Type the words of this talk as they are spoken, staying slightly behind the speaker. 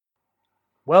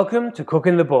Welcome to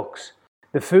Cooking the Books,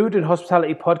 the food and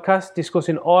hospitality podcast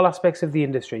discussing all aspects of the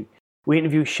industry. We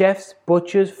interview chefs,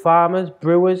 butchers, farmers,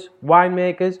 brewers,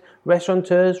 winemakers,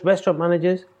 restaurateurs, restaurant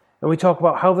managers, and we talk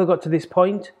about how they got to this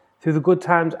point, through the good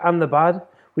times and the bad.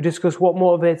 We discuss what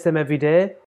motivates them every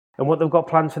day and what they've got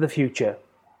planned for the future.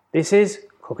 This is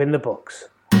Cooking the Books.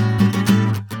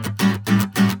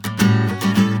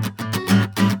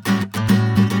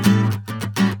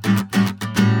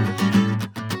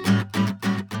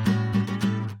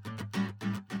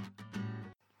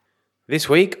 This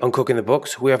week on Cooking the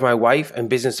Books, we have my wife and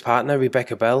business partner,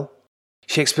 Rebecca Bell.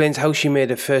 She explains how she made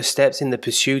her first steps in the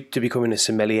pursuit to becoming a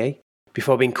sommelier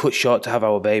before being cut short to have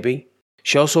our baby.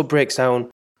 She also breaks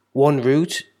down one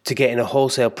route to getting a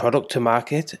wholesale product to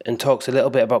market and talks a little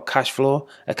bit about cash flow,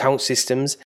 account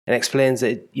systems, and explains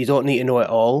that you don't need to know it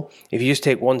all. If you just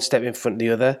take one step in front of the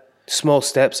other, small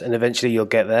steps, and eventually you'll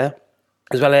get there.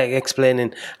 As well as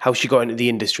explaining how she got into the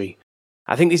industry.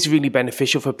 I think this is really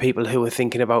beneficial for people who are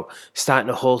thinking about starting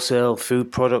a wholesale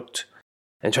food product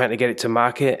and trying to get it to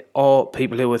market, or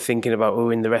people who are thinking about who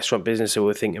are in the restaurant business who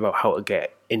are thinking about how to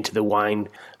get into the wine.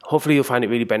 Hopefully you'll find it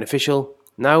really beneficial.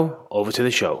 Now, over to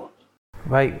the show.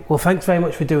 Right, well thanks very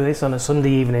much for doing this on a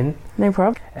Sunday evening. No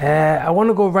problem. I want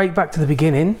to go right back to the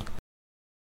beginning,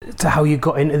 to how you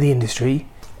got into the industry.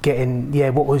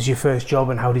 What was your first job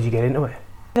and how did you get into it?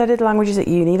 I did languages at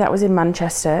uni, that was in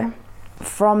Manchester.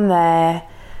 From there,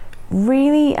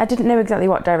 really, I didn't know exactly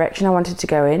what direction I wanted to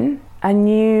go in. I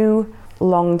knew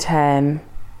long term,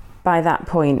 by that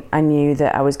point, I knew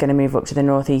that I was going to move up to the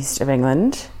northeast of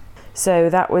England. So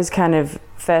that was kind of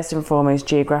first and foremost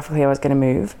geographically I was going to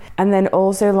move. And then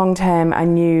also long term, I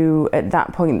knew at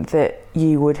that point that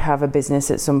you would have a business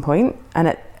at some point. And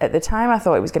at the time, I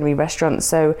thought it was going to be restaurants.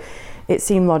 So it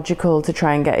seemed logical to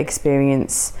try and get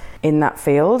experience in that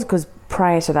field, because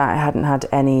prior to that, I hadn't had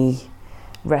any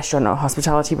restaurant or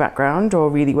hospitality background or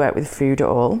really worked with food at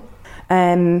all.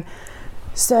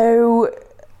 So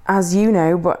as you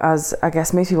know, but as I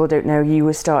guess most people don't know, you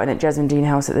were starting at Jesmond Dean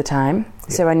House at the time. Yeah.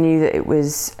 So I knew that it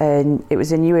was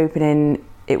a new opening.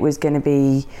 It was going to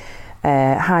be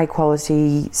a high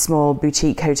quality, small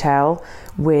boutique hotel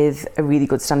with a really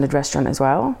good standard restaurant as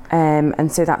well.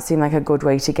 And so that seemed like a good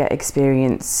way to get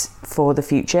experience for the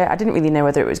future. I didn't really know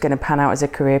whether it was going to pan out as a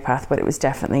career path, but it was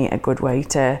definitely a good way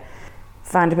to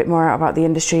find a bit more out about the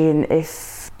industry, and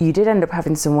if you did end up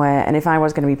having somewhere, and if I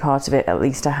was going to be part of it, at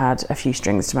least I had a few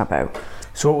strings to my bow.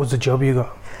 So what was the job you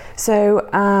got? So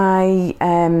I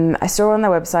saw on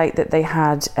their website that they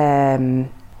had,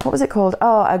 what was it called?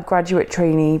 Oh, a graduate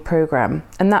trainee program.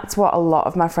 And that's what a lot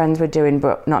of my friends were doing,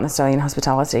 but not necessarily in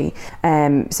hospitality.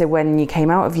 So when you came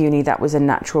out of uni, that was a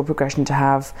natural progression to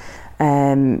have.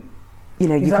 I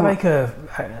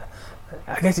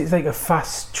guess it's like a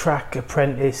fast track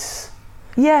apprentice.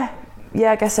 Yeah,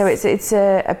 I guess so. It's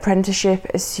a apprenticeship,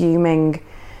 assuming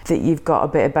that you've got a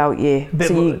bit about you.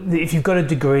 If you've got a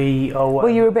degree or whatever.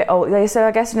 Well, you're a bit old. So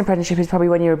I guess an apprenticeship is probably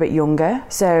when you're a bit younger.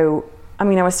 So, I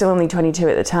mean, I was still only 22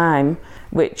 at the time,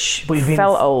 which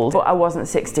felt old, but I wasn't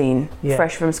 16,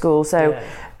 fresh from school. So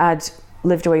I'd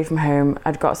lived away from home.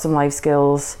 I'd got some life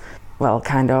skills. Well,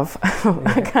 kind of.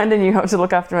 I kind of knew how to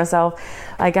look after myself.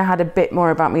 Like, I had a bit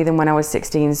more about me than when I was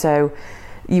 16. So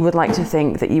you would like to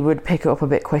think that you would pick it up a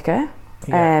bit quicker.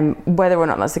 Yeah. Whether or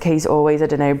not that's the case always, I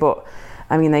don't know. But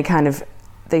I mean,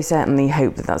 they certainly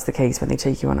hope that that's the case when they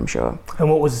take you on, I'm sure. And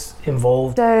what was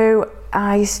involved? So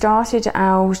I started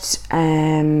out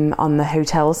on the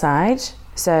hotel side.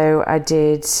 So I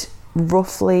did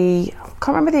roughly, I can't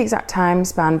remember the exact time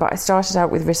span, but I started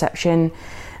out with reception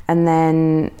and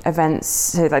then events,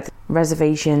 so like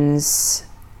reservations,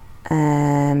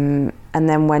 and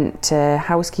then went to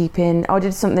housekeeping. I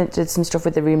did some stuff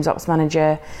with the rooms ops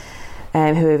manager,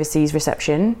 who oversees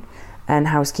reception and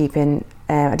housekeeping.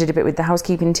 I did a bit with the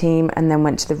housekeeping team, and then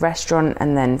went to the restaurant,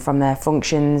 and then from there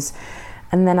functions,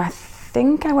 and then I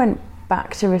think I went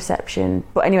back to reception.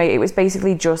 But anyway, it was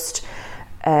basically just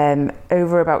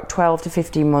over about 12 to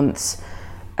 15 months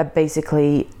of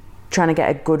basically trying to get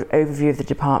a good overview of the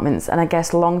departments. And I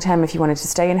guess long term, if you wanted to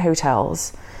stay in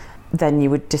hotels, then you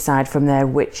would decide from there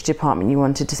which department you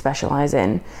wanted to specialise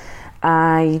in.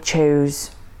 I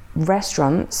chose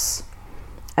restaurants,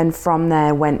 and from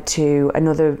there went to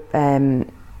another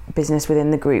business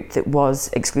within the group that was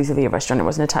exclusively a restaurant. It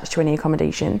wasn't attached to any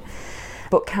accommodation,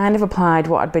 but kind of applied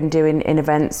what I'd been doing in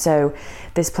events. So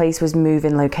this place was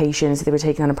moving locations, so they were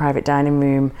taking on a private dining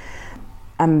room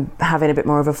and having a bit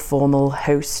more of a formal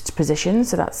host position.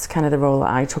 So that's kind of the role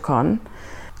that I took on.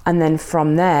 And then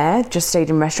from there, just stayed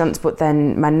in restaurants, but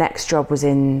then my next job was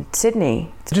in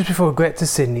Sydney. Just before we get to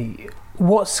Sydney,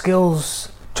 what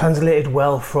skills translated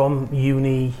well from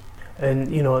uni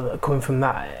and, you know, coming from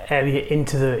that area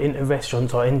into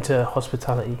restaurants or into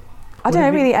hospitality? I don't know,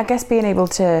 really. I guess being able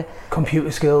to... Computer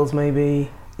skills,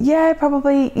 maybe? Yeah,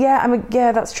 probably. Yeah, I mean,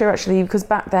 yeah, that's true, actually, because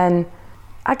back then,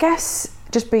 I guess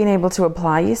just being able to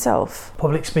apply yourself.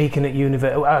 Public speaking at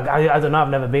university. I don't know, I've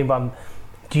never been, but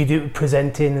do you do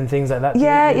presenting and things like that?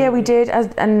 Yeah, we did.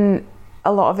 And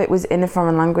a lot of it was in a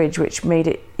foreign language, which made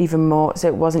it even more... So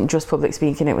it wasn't just public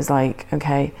speaking, it was like,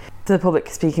 okay... The public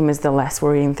speaking was the less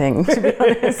worrying thing, to be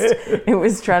honest. It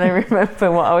was trying to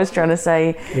remember what I was trying to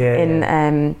say in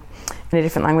a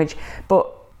different language.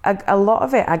 But a lot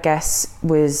of it, I guess,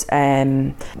 was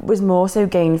more so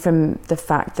gained from the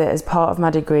fact that as part of my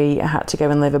degree, I had to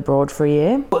go and live abroad for a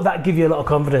year. But that gave you a lot of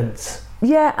confidence.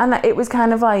 Yeah, and it was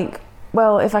kind of like,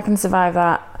 well, if I can survive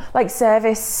that, like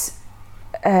service,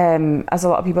 as a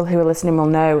lot of people who are listening will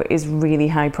know, is really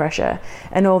high pressure.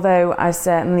 And although I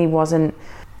certainly wasn't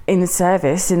in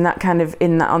service on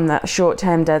that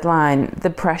short-term deadline, the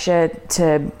pressure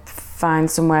to find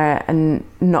somewhere and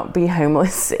not be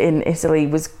homeless in Italy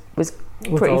was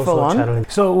pretty full on.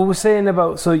 So what we're saying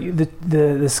about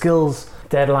the skills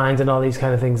deadlines and all these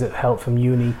kind of things that help from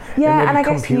uni. Yeah, and I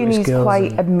guess uni's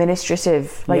quite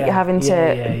administrative. Like you're having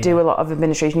to do a lot of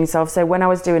administration yourself. So when I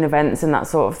was doing events and that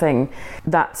sort of thing,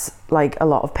 that's like a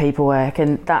lot of paperwork,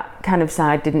 and that kind of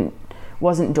side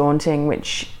wasn't daunting,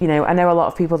 which, you know, I know a lot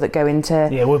of people that go into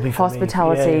it would be for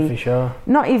hospitality, for sure.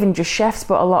 Not even just chefs,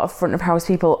 but a lot of front of house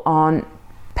people aren't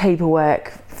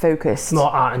paperwork focused. More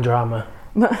art and drama.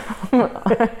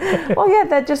 Well, yeah,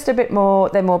 they're just a bit more,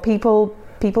 they're more people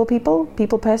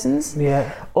persons.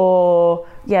 Yeah. Or,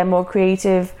 yeah, more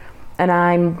creative.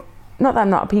 And not that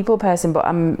I'm not a people person, but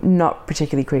I'm not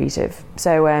particularly creative.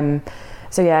 So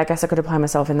yeah, I guess I could apply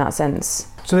myself in that sense.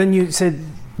 So then you said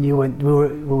we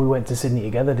went to Sydney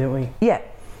together, didn't we? Yeah.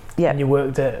 And you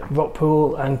worked at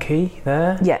Rockpool and Quay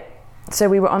there? Yeah. So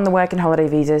we were on the working holiday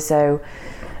visa, so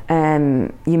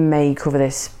you may cover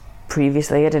this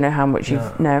previously. I don't know how much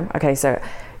you've... No? Okay, so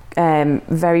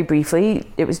very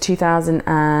briefly, it was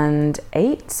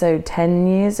 2008, so 10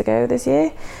 years ago this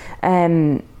year.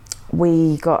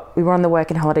 We were on the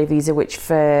working holiday visa, which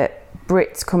for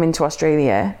Brits coming to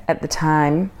Australia at the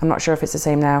time, I'm not sure if it's the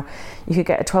same now, you could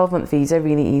get a 12-month visa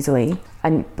really easily,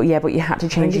 but you had to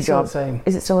change your job.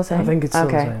 Is it still the same? I think it's still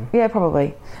the same. Yeah,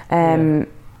 probably.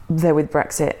 Though with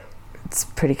Brexit, it's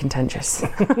pretty contentious.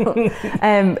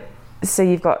 So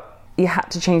you had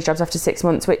to change jobs after 6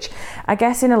 months, which I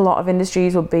guess in a lot of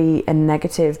industries would be a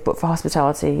negative, but for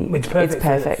hospitality, it's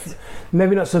perfect.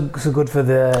 Maybe not so good for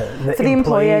the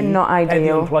employer, not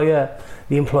ideal.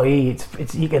 The employee,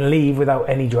 it's you can leave without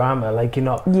any drama. Like you're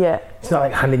not. Yeah. It's not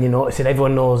like handing your notice in.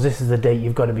 Everyone knows this is the date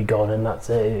you've got to be gone, and that's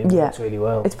it. It works really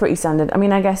well. It's pretty standard. I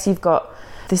mean, I guess you've got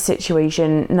this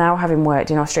situation now, having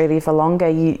worked in Australia for longer,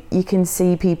 you can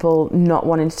see people not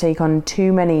wanting to take on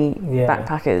too many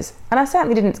backpackers. And I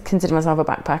certainly didn't consider myself a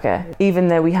backpacker, even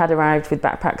though we had arrived with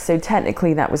backpacks. So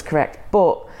technically that was correct.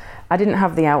 But I didn't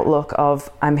have the outlook of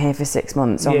I'm here for 6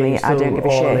 months only, I don't give a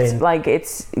shit. Like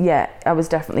I was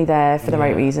definitely there for the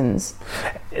right reasons.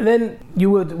 Then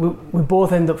we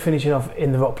both ended up finishing off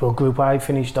in the Rockpool group. I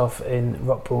finished off in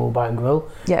Rockpool Bar and Grill.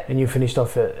 Yeah. And you finished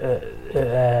off at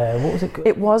what was it?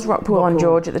 It was Rockpool on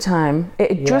George at the time.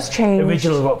 It had just changed.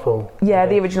 Original Rockpool. Yeah,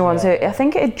 the original one. So I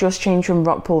think it had just changed from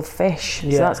Rockpool Fish. So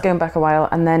that's going back a while.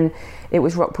 And then it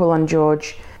was Rockpool on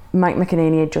George. Mike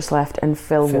McEnany had just left, and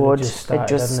Phil Ward had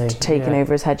just taken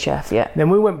over as head chef. Yeah. Then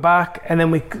we went back, and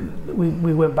then we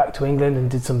went back to England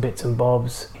and did some bits and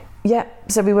bobs. Yeah.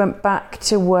 So we went back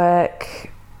to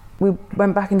work. We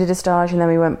went back and did a stage, and then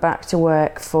we went back to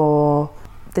work for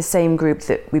the same group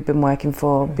that we'd been working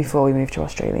for before we moved to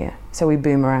Australia. So we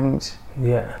boomeranged.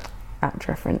 Yeah. Apt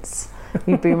reference.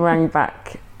 We boomeranged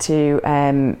back to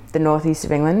the northeast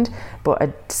of England, but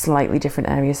a slightly different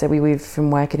area. So we moved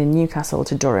from working in Newcastle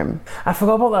to Durham. I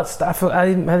forgot about that stuff. I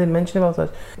didn't mention about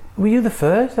that. Were you the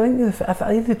first? I think you're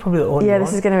probably the only one. Yeah,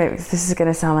 this is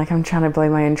gonna sound like I'm trying to blow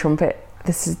my own trumpet.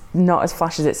 This is not as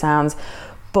flash as it sounds,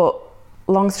 but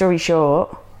long story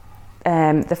short,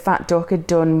 the Fat Duck had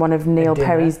done one of Neil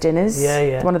Perry's dinners,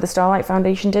 one of the Starlight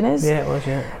Foundation dinners. Yeah, it was.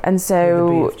 Yeah. And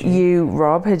so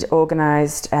Rob, had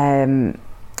organised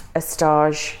a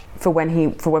stage for when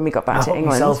we got back to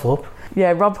England. Himself up.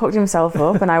 Yeah, Rob hooked himself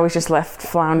up, and I was just left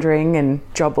floundering and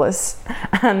jobless.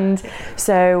 And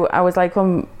so I was like,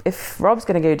 well, if Rob's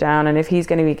going to go down, and if he's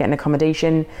going to be getting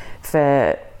accommodation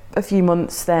for a few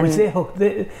months, then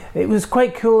it was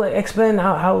quite cool. Explain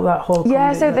how that whole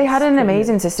so they had an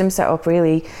amazing system set up.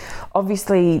 Really,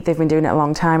 obviously they've been doing it a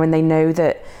long time, and they know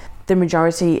that the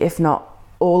majority, if not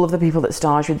all of the people that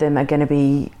stage with them are going to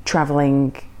be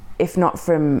travelling, if not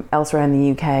from elsewhere in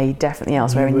the UK, definitely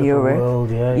elsewhere in Europe. World,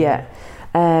 yeah.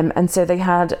 And so they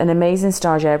had an amazing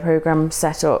stagiaire programme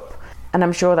set up, and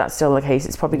I'm sure that's still the case.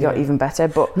 It's probably got even better,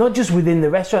 but not just within the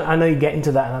restaurant. I know you get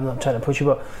into that, and I'm not trying to push you,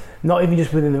 but not even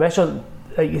just within the restaurant.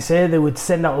 Like you say, they would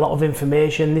send out a lot of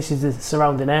information. This is the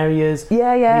surrounding areas. It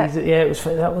was.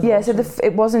 That was awesome. So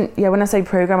it wasn't. Yeah, when I say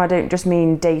program, I don't just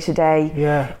mean day to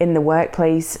day in the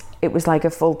workplace. It was like a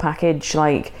full package.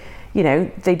 Like, you know,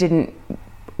 they didn't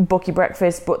book your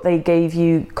breakfast, but they gave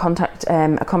you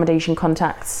accommodation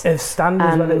contacts. As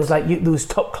standards, when it was like there was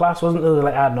top class, wasn't there?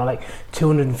 Like, I don't know, like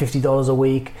 $250 a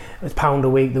week, £1 a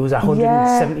week. There was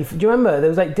 170. Do you remember? There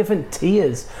was like different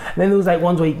tiers, and then there was like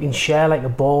ones where you can share like a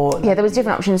board. Yeah, there was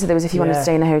different options. So there was if you wanted to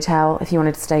stay in a hotel, if you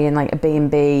wanted to stay in like a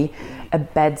B&B, a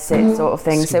bed sit sort of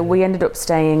thing. So we ended up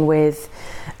staying with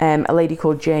a lady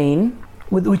called Jane,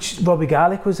 which Robbie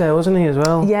Garlick was there, wasn't he, as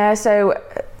well? Yeah.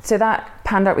 So that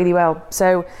panned out really well.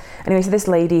 So anyway, so this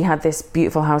lady had this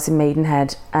beautiful house in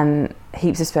Maidenhead and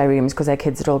heaps of spare rooms because their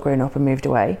kids had all grown up and moved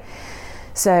away.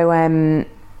 So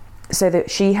so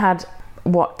that she had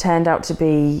what turned out to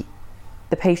be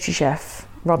the pastry chef,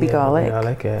 Robbie Garlick,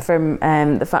 from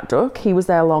the Fat Duck. He was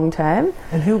there long term.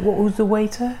 And what was the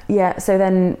waiter? Yeah, so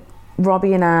then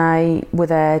Robbie and I were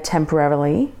there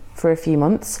temporarily for a few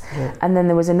months. Yeah. And then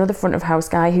there was another front of house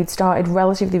guy who'd started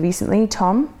relatively recently,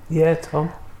 Tom. Yeah,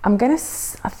 Tom. I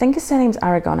think his surname's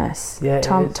Aragonis. Yeah,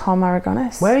 Tom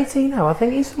Aragonis. Where is he now? I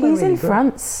think he's really in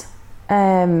France,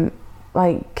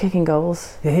 like kicking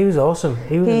goals. Yeah, he was awesome.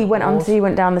 He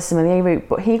went down the sommelier route,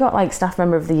 but he got like staff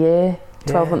member of the year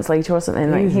 12 months later or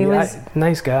something. He was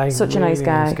nice guy. Such a nice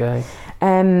guy.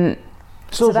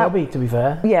 So that, Robbie, to be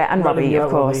fair. Yeah, and Robbie,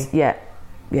 of course. Robbie.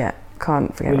 Yeah.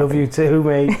 Can't forget. We love you too,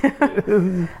 mate.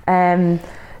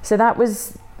 So that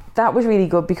was really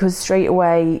good because straight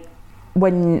away,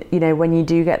 when you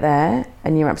do get there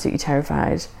and you're absolutely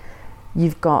terrified,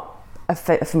 you've got a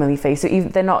familiar face. So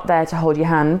they're not there to hold your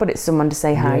hand, but it's someone to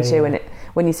say hi to. And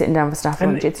when you're sitting down for staff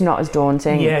lunch, it's not as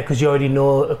daunting. Yeah, because you already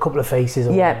know a couple of faces.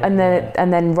 And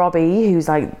then Robbie, who's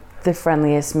like the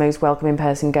friendliest, most welcoming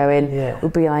person going,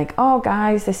 would be like, "Oh,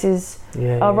 guys, this is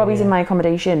Robbie's in my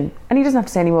accommodation," and he doesn't have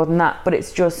to say any more than that. But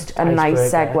it's just a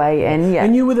nice segue in. Yeah.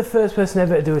 And you were the first person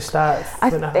ever to do a start.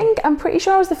 I'm pretty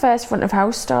sure I was the first front of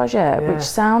house stagiaire, which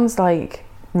sounds like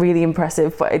really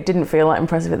impressive, but it didn't feel that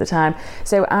impressive at the time.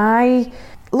 So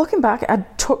looking back, I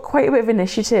took quite a bit of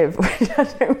initiative, which I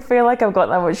don't feel like I've got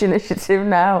that much initiative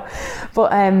now.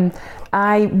 But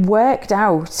I worked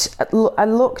out, I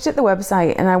looked at the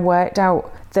website and I worked out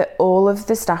that all of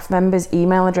the staff members'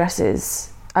 email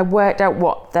addresses, I worked out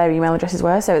what their email addresses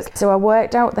were. So I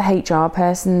worked out the HR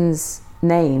person's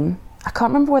name. I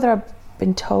can't remember whether I've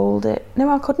been told it. No,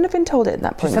 I couldn't have been told it at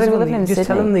that point. Just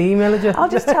tell them the email address. I'll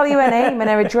just tell you her name and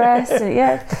her address.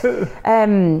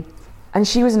 And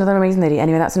she was another amazing lady.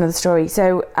 Anyway, that's another story.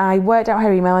 So I worked out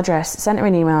her email address, sent her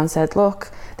an email and said,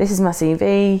 "Look, this is my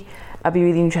CV. I'd be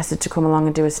really interested to come along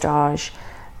and do a stage."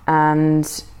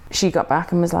 And she got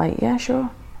back and was like, "Yeah, sure,"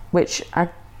 which I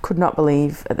could not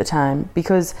believe at the time,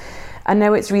 because I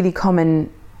know it's really common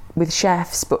with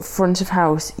chefs, but front of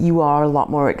house, you are a lot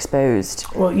more exposed.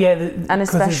 Well, yeah, and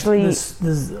especially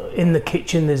there's in the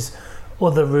kitchen, there's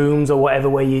other rooms or whatever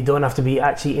where you don't have to be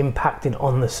actually impacting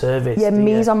on the service. Yeah,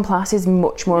 mise en place is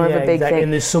much more of a big thing.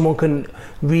 And there's someone can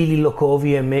really look over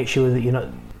you and make sure that you're not,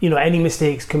 any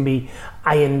mistakes can be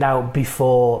ironed out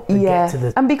before they get to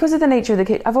the... And because of the nature of the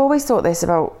kitchen, I've always thought this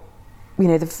about,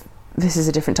 this is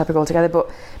a different topic altogether, but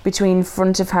between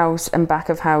front of house and back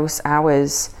of house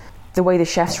hours, the way the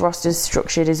chef's roster is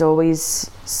structured is always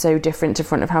so different to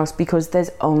front of house, because there's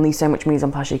only so much mise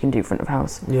en place you can do front of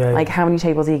house. Like, how many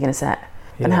tables are you going to set?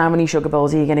 And how many sugar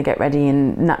bowls are you going to get ready,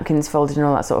 and napkins folded and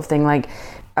all that sort of thing? Like,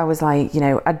 I was like,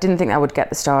 I didn't think I would get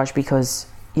the stage because,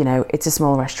 it's a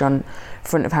small restaurant.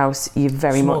 Front of house, you're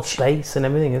very small much... space and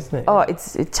everything, isn't it? Oh,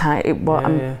 it's tight.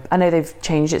 I know they've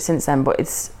changed it since then, but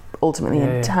it's ultimately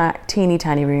a teeny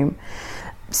tiny room.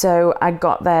 So I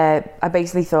got there, I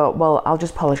basically thought, well, I'll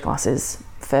just polish glasses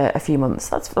for a few months.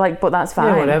 But that's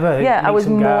fine. Yeah, whatever. Yeah, I was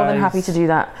more than happy to do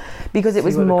that, because it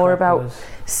was more about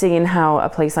seeing how a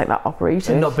place like that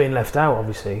operated. And not being left out,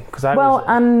 obviously.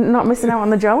 And not missing out on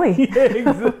the jolly. Yeah,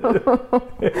 exactly.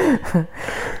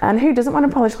 And who doesn't want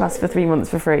to polish glasses for 3 months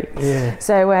for free? Yeah.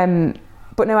 So,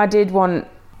 but no, I did want,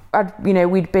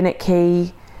 we'd been at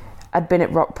Key, I'd been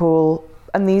at Rockpool,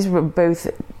 and these were both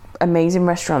amazing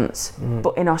restaurants,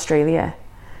 but in Australia.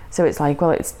 So it's like,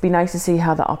 well, it'd be nice to see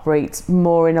how that operates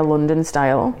more in a London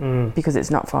style, because it's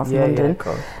not far from London.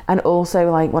 Yeah, and also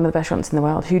like one of the best restaurants in the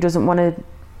world. Who doesn't want to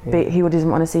but he doesn't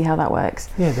want to see how that works.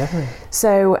 Yeah, definitely.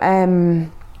 So,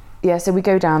 so we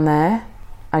go down there.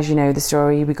 As you know the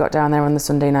story, we got down there on the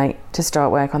Sunday night to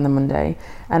start work on the Monday,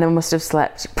 and I must have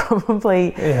slept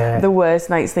probably the worst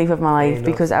night's sleep of my life,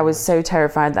 because I was so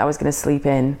terrified that I was going to sleep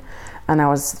in, and I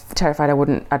was terrified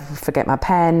I'd forget my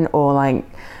pen, or like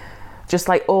just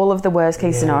like all of the worst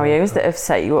case scenarios that have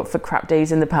set you up for crap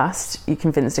days in the past, you're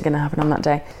convinced are going to happen on that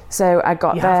day. So I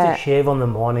got there. You have to shave on the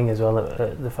morning as well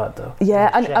at the Fat Dog.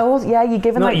 Yeah, and you're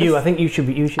given not like you. I think you should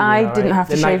be. I didn't have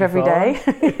to shave every day.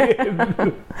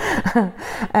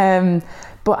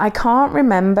 But I can't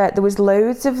remember. There was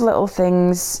loads of little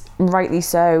things, rightly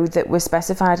so, that were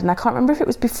specified, and I can't remember if it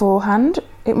was beforehand.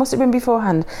 It must have been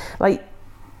beforehand, like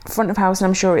front of house, and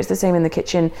I'm sure it's the same in the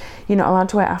kitchen. You're not allowed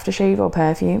to wear aftershave or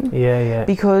perfume. Yeah.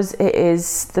 Because it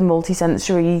is the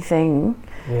multi-sensory thing.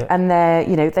 Yeah. And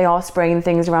they are spraying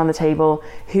things around the table.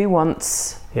 Who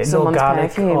wants someone's no garlic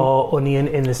perfume? or onion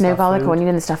in the staff No garlic food. or onion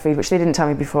in the staff food, which they didn't tell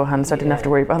me beforehand, so I didn't have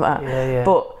to worry about that. Yeah.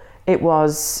 But it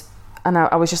was, and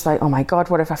I was just like, oh my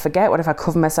God, what if I forget? What if I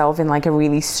cover myself in like a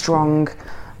really strong,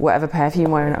 whatever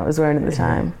perfume I was wearing at the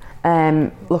time?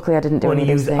 Luckily I didn't do any of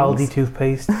those things. Aldi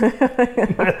toothpaste.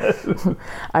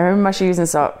 I remember my shoes and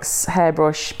socks,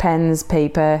 hairbrush, pens,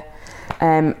 paper,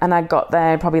 and I got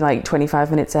there probably like 25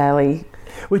 minutes early.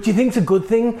 Which you think's a good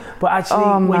thing, but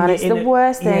actually, it's the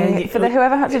worst thing for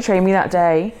whoever had to train me that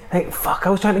day. Like, fuck! I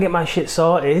was trying to get my shit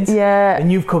sorted. Yeah.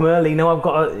 And you've come early. Now I've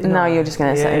got to. Now you're just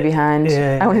going to set me behind.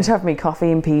 Yeah. I wanted to have me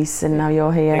coffee in peace, and now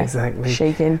you're here. Exactly.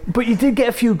 Shaking. But you did get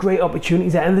a few great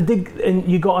opportunities there, and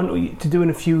you got on to doing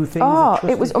a few things. Oh,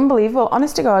 it was unbelievable.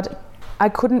 Honest to God, I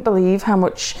couldn't believe how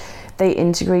much they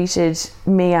integrated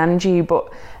me and you, but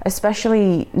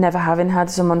especially never having had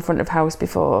someone front of house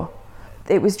before.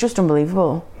 It was just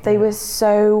unbelievable. They were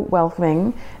so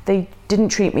welcoming. They didn't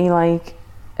treat me like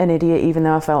an idiot, even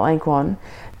though I felt like one.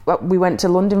 We went to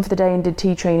London for the day and did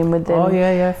tea training with them. Oh,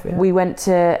 yeah. We went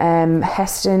to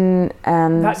Heston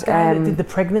and... That guy that did the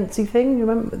pregnancy thing, you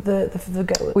remember? The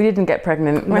guy? We didn't get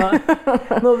pregnant. No,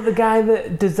 the guy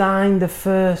that designed the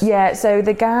first... Yeah, so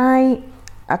the guy...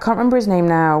 I can't remember his name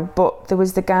now, but there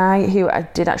was the guy who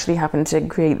did actually happen to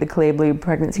create the Clear Blue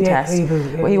pregnancy test.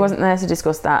 Well, he wasn't there to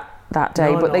discuss that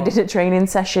day, but they did a training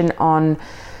session on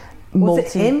Was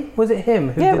it him? It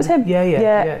was him.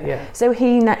 Yeah. So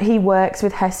he works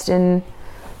with Heston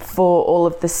for all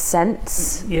of the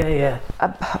scents. Yeah.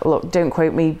 Look, don't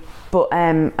quote me, but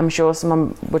I'm sure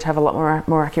someone would have a lot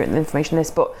more accurate information than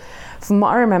this. But from what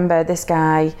I remember, this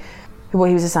guy, well,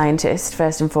 he was a scientist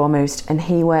first and foremost, and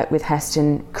he worked with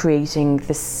Heston creating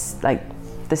this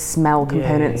the smell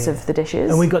components of the dishes.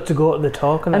 And we got to go to the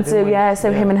talk and so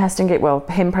him and Heston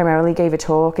him primarily gave a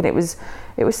talk, and it was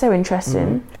so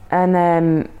interesting.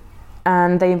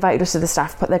 And they invited us to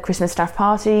their Christmas staff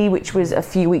party, which was a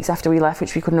few weeks after we left,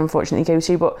 which we couldn't unfortunately go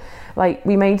to, but like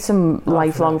we made some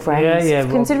lifelong friends.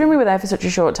 Considering we were there for such a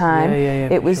short time,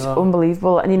 it was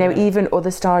unbelievable. And even other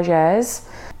stagiaires,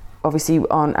 obviously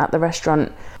at the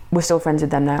restaurant, we're still friends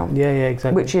with them now. Yeah,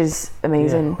 exactly. Which is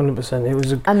amazing. 100%. It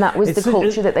was, and that was the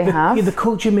culture that they have. The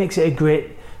culture makes it a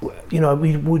great.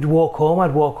 We would walk home.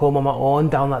 I'd walk home on my own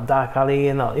down that dark alley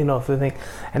and that, for the thing.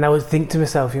 And I would think to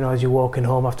myself, as you're walking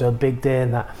home after a big day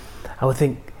and that, I would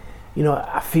think,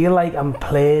 I feel like I'm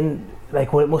playing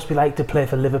like what it must be like to play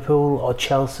for Liverpool or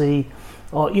Chelsea,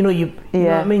 or you know what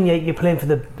I mean. You're playing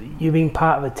for you're being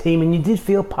part of a team, and you did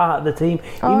feel part of the team,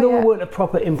 even though we weren't a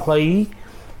proper employee.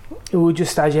 We were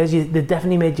just stagiaires. They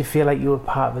definitely made you feel like you were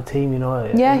part of a team,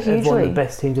 Yeah, hugely. One of the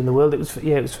best teams in the world. It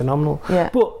was phenomenal. Yeah.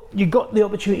 But you got the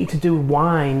opportunity to do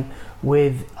wine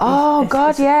with.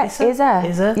 Izza.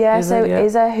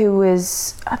 Izza, who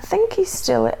was, I think he's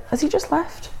still. Has he just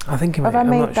left? I think he might. I'm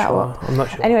not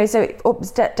sure. Anyway, so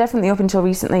definitely up until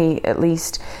recently, at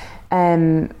least,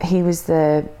 he was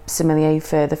the sommelier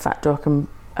for the Fat Duck, and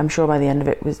I'm sure by the end of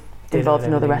it was involved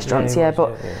in other restaurants.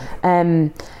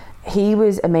 He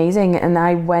was amazing, and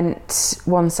I went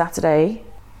one Saturday.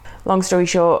 Long story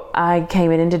short, I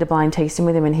came in and did a blind tasting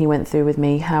with him, and he went through with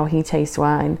me how he tastes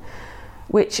wine,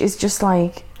 which is just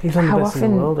like how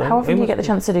often do you get the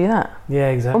chance to do that? Yeah,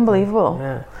 exactly. Unbelievable.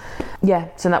 Yeah,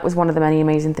 so that was one of the many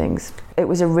amazing things. It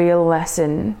was a real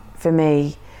lesson for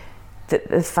me, that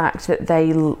the fact that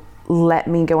they let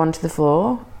me go onto the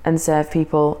floor and serve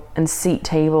people and seat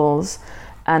tables,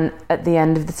 and at the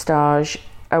end of the stage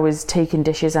I was taking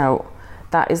dishes out.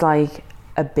 That is like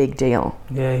a big deal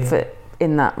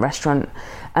in that restaurant,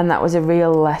 and that was a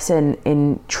real lesson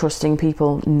in trusting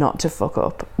people not to fuck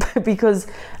up because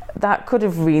that could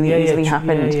have really easily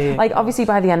happened. Like obviously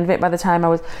by the end of it, by the time I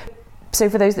was, so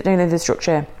for those that don't know the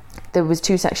structure, there was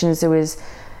two sections. There was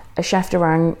a chef de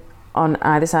rang on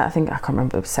either side. I can't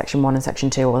remember, it was section 1 and section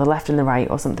 2, or the left and the right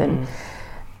or something.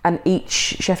 And each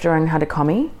chef de rang had a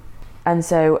commis. And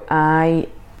so I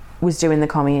was doing the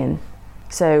commis in.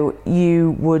 So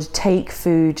you would take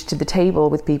food to the table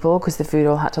with people because the food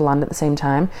all had to land at the same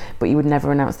time, but you would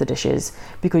never announce the dishes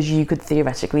because you could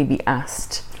theoretically be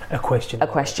asked a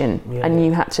question. Yeah, and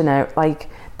you had to know, like,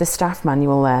 the staff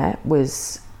manual there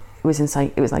was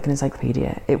like an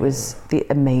encyclopedia. It was the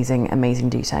amazing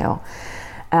detail.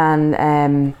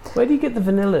 And where do you get the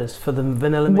vanillas for the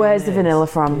vanilla mayonnaise? Where's the vanilla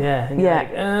from? Yeah.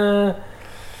 Yeah.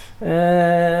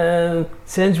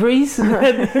 Sainsbury's. So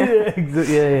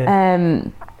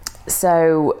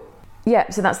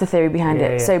that's the theory behind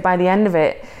it. Yeah. So by the end of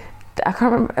it, I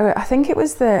can't remember, I think it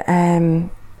was the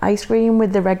ice cream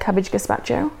with the red cabbage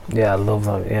gazpacho. Yeah, I love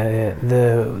that. Yeah.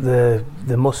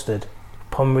 The mustard,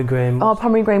 pomegranate.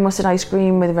 Pomegranate mustard ice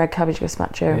cream with red cabbage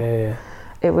gazpacho. Yeah.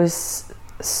 It was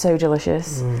so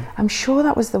delicious. I'm sure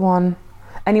that was the one.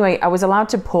 Anyway, I was allowed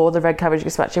to pour the red cabbage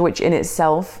gazpacho, which in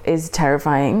itself is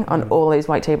terrifying, on all those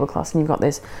white tablecloths, and you've got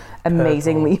this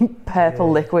amazingly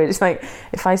purple liquid. It's like,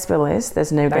 if I spill this,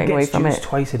 there's no getting away from it. That gets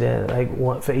twice a day, like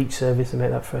what for each service, to make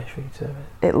that fresh for each service.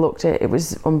 It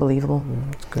was unbelievable.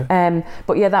 Okay.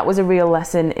 But yeah, that was a real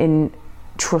lesson in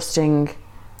trusting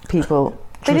people.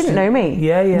 They didn't know me.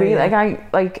 Yeah. Really,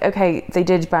 okay, they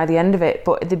did by the end of it,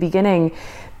 but at the beginning,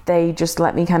 they just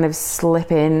let me kind of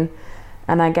slip in,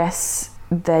 and I guess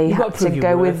they had to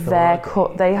go with their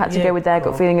gut. They had to go with their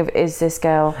gut feeling of, is this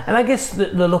girl? And I guess the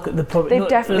look at the they've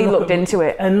definitely looked into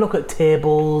it and look at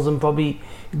tables and probably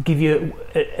give you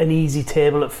an easy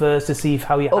table at first to see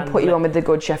how you or put you on with the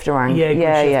good chef de rang.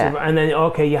 Yeah. And then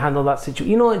you handle that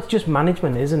situation. It's just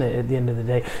management, isn't it? At the end of the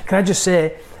day, can I just say?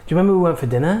 Do you remember we went for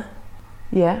dinner?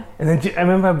 Yeah. And then I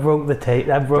remember I broke the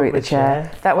the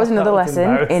chair. That was another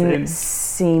lesson in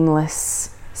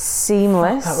seamless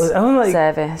service.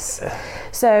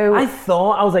 So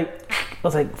I was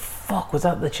like, fuck, was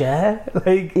that the chair?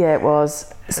 Like, yeah, it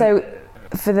was. So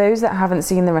for those that haven't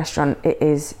seen the restaurant, it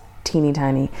is teeny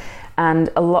tiny, and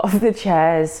a lot of the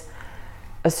chairs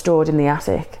are stored in the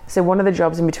attic. So one of the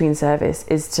jobs in between service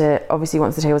is to, obviously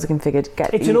once the tables are configured,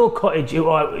 it's an old cottage.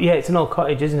 It's an old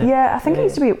cottage, isn't it? Yeah, I think it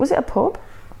used to be. Was it a pub?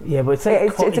 Yeah, but it's like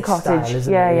it's a cottage style,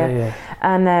 isn't it?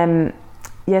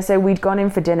 And so we'd gone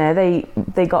in for dinner.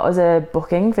 They got us a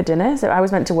booking for dinner. So I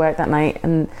was meant to work that night,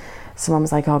 and someone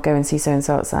was like, "Oh, go and see so and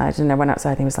so outside." And I went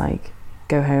outside, and he was like,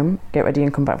 "Go home, get ready,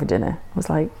 and come back for dinner." I was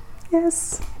like,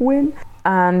 "Yes, win."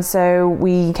 And so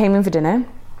we came in for dinner,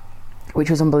 which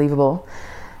was unbelievable.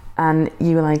 And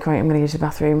you were like, "Right, I'm going to go to the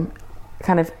bathroom."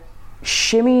 Kind of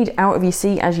shimmied out of your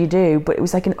seat as you do, but it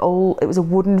was like it was a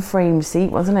wooden framed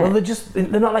seat, wasn't it? Well,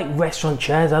 they're not like restaurant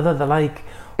chairs, are they? They're like,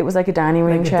 it was like a dining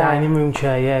room chair. A dining room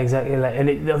chair, yeah, exactly.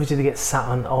 And obviously they get sat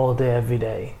on all day, every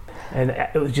day. And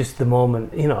it was just the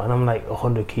moment, and I'm like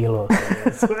 100 kilos,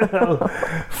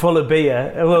 full of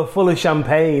beer, full of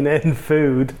champagne and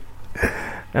food.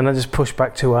 And I just pushed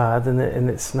back too hard, and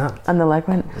it snapped. And the leg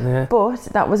went. Yeah. But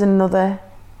that was another.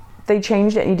 They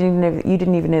changed it, and you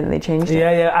didn't even know that they changed it.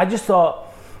 Yeah. I just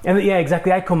thought, and yeah,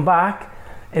 exactly. I come back,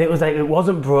 and it was like it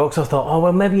wasn't broke, so I thought, oh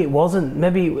well, maybe it wasn't,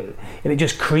 and it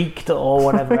just creaked or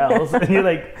whatever else. And you're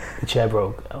like, the chair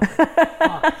broke.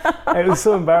 Oh, it was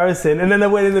so embarrassing. And then I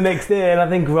went in the next day, and I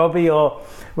think Robbie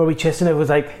Chestnut was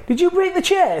like, "Did you break the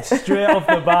chair?" Straight off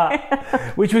the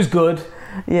bat, which was good.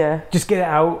 Yeah. Just get it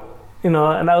out. And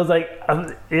I was like,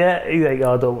 yeah. He's like,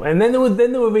 "Oh, don't." And then they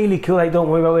were really cool. Like, "Don't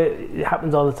worry about it. It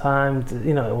happens all the time."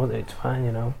 It's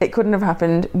fine. It couldn't have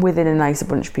happened within a nicer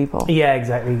bunch of people. Yeah,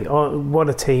 exactly. Oh, what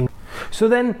a team. So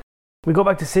then we go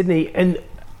back to Sydney, and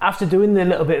after doing a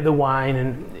little bit of the wine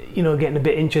and getting a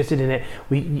bit interested in it,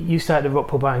 you started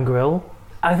Rockpool Bar and Grill.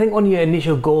 I think one of your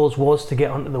initial goals was to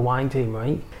get onto the wine team,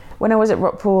 right? When I was at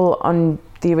Rockpool, on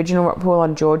the original Rockpool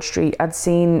on George Street, I'd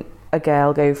seen a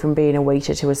girl go from being a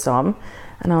waiter to a som,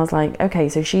 and I was like, okay,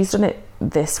 so she's done it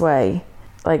this way.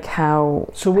 Like,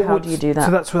 how do you do that?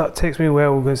 So that's what that takes me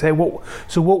where we're going to say. What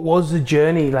was the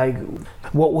journey like?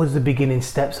 What was the beginning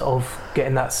steps of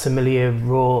getting that sommelier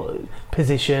role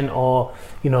position, or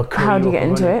career? How do you get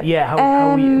into it? Yeah,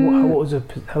 how did you go about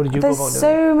doing it? There's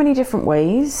so many different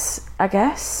ways, I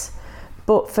guess.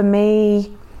 But for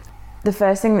me, the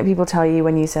first thing that people tell you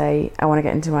when you say, "I want to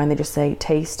get into wine," they just say,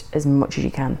 taste as much as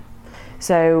you can.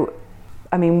 So,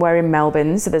 I mean, we're in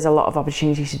Melbourne, so there's a lot of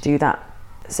opportunity to do that.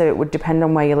 So it would depend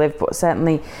on where you live, but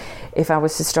certainly if I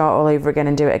was to start all over again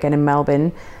and do it again in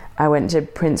Melbourne, I went to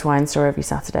Prince Wine Store every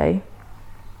Saturday.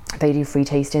 They do free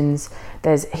tastings.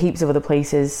 There's heaps of other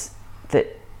places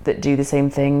that that do the same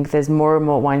thing. There's more and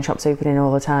more wine shops opening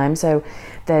all the time, so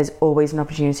there's always an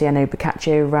opportunity. I know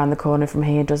Boccaccio around the corner from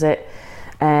here does it.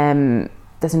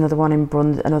 There's another one in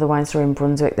another wine store in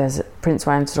Brunswick. There's a Prince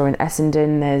Wine Store in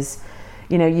Essendon. There's,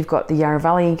 you know, you've got the Yarra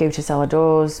Valley, go to Cellar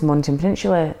Doors, Mornington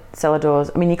Peninsula, Cellar Doors.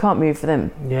 I mean, you can't move for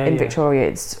them in Victoria.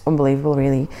 It's unbelievable,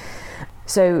 really.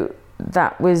 So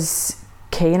that was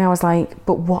key, and I was like,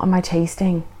 but what am I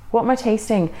tasting? What am I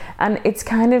tasting? And it's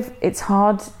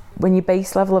hard when your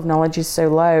base level of knowledge is so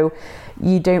low,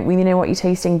 you don't really know what you're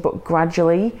tasting, but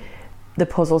gradually the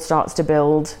puzzle starts to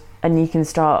build and you can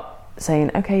start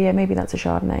saying, okay, yeah, maybe that's a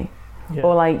Chardonnay. Yeah.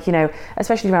 Or like, you know,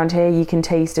 especially around here, you can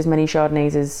taste as many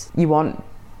Chardonnays as you want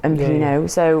and Pinot. Yeah.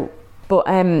 So, but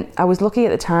I was lucky at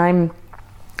the time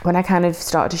when I kind of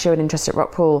started to show an interest at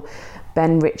Rockpool.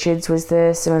 Ben Richards was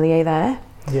the sommelier there.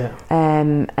 Yeah.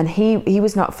 And he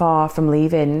was not far from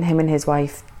leaving. Him and his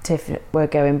wife Tiff were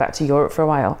going back to Europe for a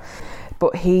while,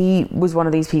 but he was one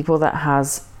of these people that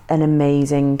has an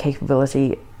amazing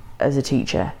capability as a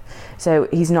teacher. So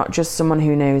he's not just someone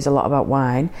who knows a lot about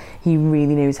wine, he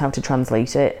really knows how to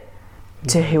translate it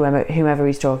to whomever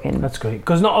he's talking. That's great,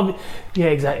 because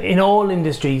exactly, in all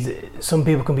industries some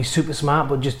people can be super smart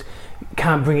but just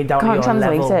can't bring it down to your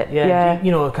translate level. It. Yeah.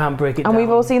 You know, can't break it down. And we've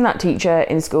all seen that teacher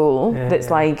in school that's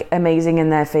like amazing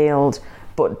in their field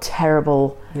but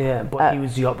terrible. Yeah, but he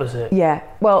was the opposite. Yeah,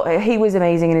 well, he was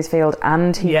amazing in his field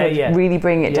and he could really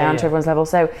bring it down to everyone's level.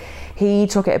 So he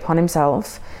took it upon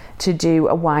himself to do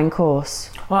a wine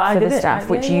course for the staff,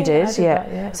 which you did.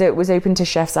 So it was open to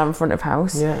chefs and front of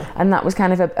house. Yeah. And that was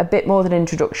kind of a bit more than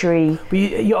introductory. But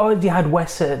you already had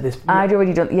Wessa at this point. I'd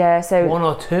already done, so 1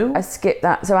 or 2? I skipped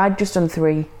that. So I'd just done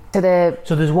 3. So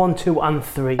there's 1, 2 and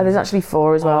 3. There's actually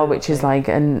 4 as well, which is like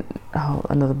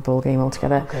another ball game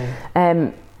altogether.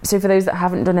 Okay. So for those that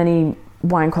haven't done any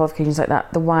wine qualifications like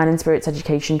that, the Wine and Spirits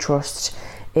Education Trust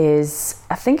is,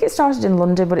 I think it started in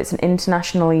London, but it's an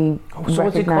internationally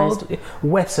recognised.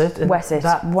 What's it called?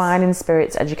 Wesset, Wine and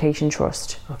Spirits Education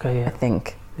Trust. Okay, yeah. I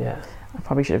think. Yeah. I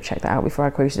probably should have checked that out before I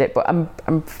quoted it, but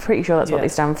I'm pretty sure that's what they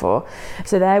stand for.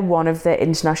 So they're one of the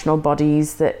international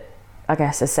bodies that, I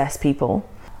guess, assess people.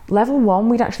 Level 1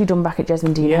 we'd actually done back at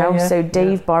Jesmond Dean House. So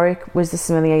Dave Borick was the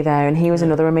sommelier there, and he was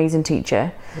another amazing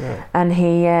teacher. Yeah. And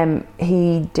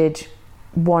he did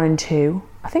 1 and 2.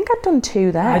 I think I'd done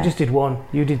 2 there. I just did 1.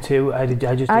 You did 2. I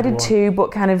did 2,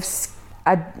 but kind of.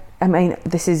 I mean,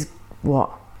 this is what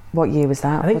year was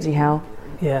that? Bloody hell!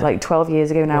 Yeah, like 12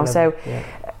 years ago now. Whatever. So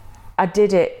I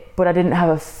did it, but I didn't have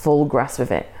a full grasp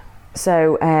of it.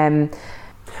 So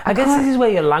I guess this is where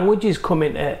your languages come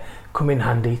in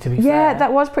handy, to be fair. Yeah,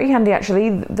 that was pretty handy actually.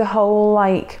 The whole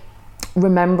like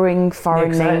remembering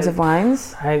foreign names of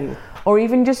wines, or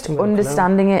even just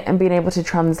understanding it and being able to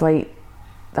translate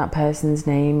that person's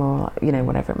name, or you know,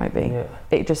 whatever it might be.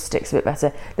 It just sticks a bit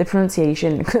better. The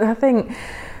pronunciation, I think,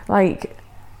 like,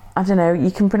 I don't know,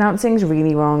 you can pronounce things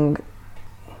really wrong.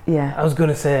 Yeah, I was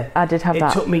gonna say I did have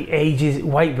that. It took me ages.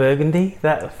 White Burgundy.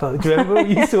 Do you remember?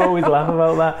 We used to always laugh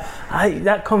about that.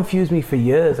 That confused me for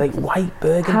years. Like, white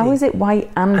Burgundy. How is it white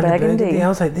and Burgundy? I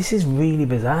was like, this is really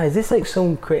bizarre. Is this like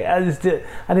some crazy? I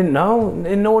didn't know.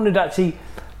 No one had actually.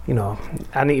 You know,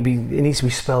 it needs to be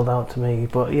spelled out to me.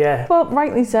 But yeah. Well,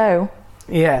 rightly so.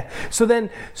 Yeah. So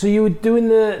you were doing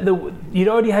you'd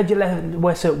already had your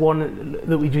Wesset 1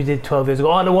 that we did 12 years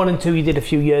ago. Oh, the 1 and 2 you did a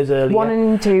few years earlier. 1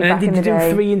 and 2 back in the day. And did you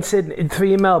do 3 in Sydney,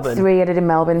 3 in Melbourne? 3 I did in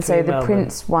Melbourne. So the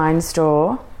Prince Wine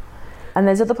Store, and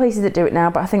there's other places that do it now,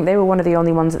 but I think they were one of the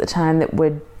only ones at the time that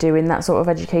were doing that sort of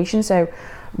education. So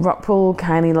Rockpool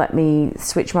kindly let me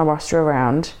switch my roster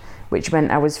around, which meant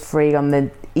I was free on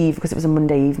the eve, because it was a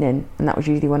Monday evening, and that was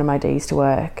usually one of my days to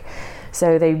work.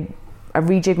 So I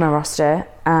rejigged my roster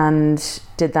and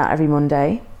did that every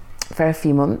Monday for a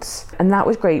few months, and that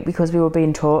was great because we were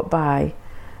being taught by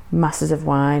masters of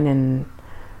wine and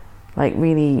like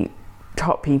really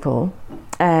top people,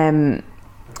 and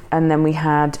then we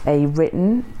had a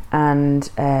written and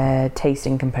a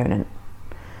tasting component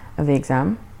of the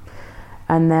exam,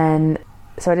 and then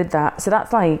so I did that. So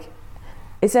that's like,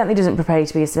 it certainly doesn't prepare you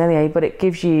to be a sommelier, but it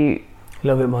gives you a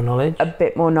little bit more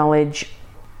knowledge,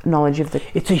 knowledge of the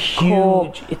it's a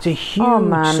huge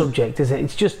subject, isn't it?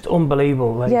 It's just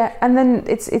unbelievable. Like, yeah, and then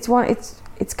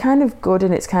it's kind of good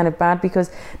and it's kind of bad,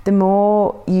 because the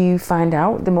more you find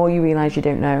out, the more you realise you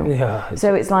don't know. Yeah.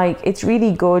 So it's like, it's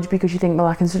really good because you think, well,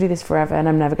 I can study this forever and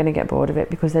I'm never going to get bored of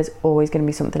it because there's always going to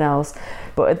be something else.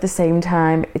 But at the same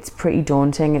time, it's pretty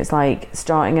daunting. It's like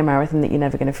starting a marathon that you're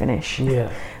never going to finish.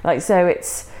 Yeah. Like, so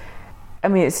it's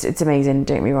amazing,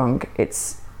 don't get me wrong.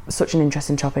 It's such an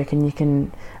interesting topic, and it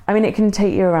can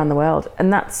take you around the world,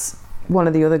 and that's one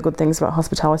of the other good things about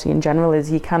hospitality in general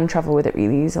is you can travel with it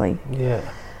really easily. Yeah.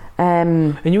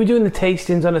 And you were doing the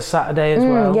tastings on a Saturday as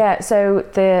well? Yeah, so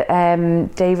the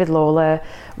David Lawler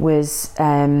was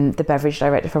the beverage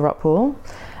director for Rockpool,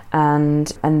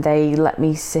 and they let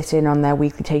me sit in on their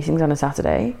weekly tastings on a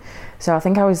Saturday. So I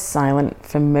think I was silent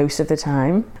for most of the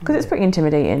time because it's pretty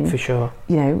intimidating. For sure.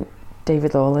 You know,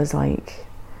 David Lawler's like...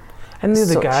 And the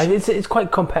other guy, it's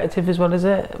quite competitive as well, is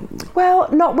it? Well,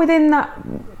 not within that.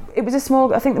 It was a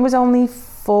small... I think there was only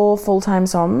 4 full-time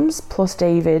SOMs plus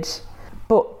David...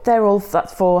 But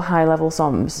that's 4 high-level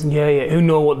SOMs. Yeah, who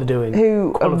know what they're doing.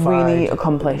 Who qualified. Are really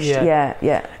accomplished. Yeah.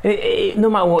 No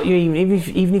matter what you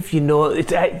even if you know,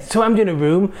 so I'm doing a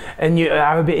room and you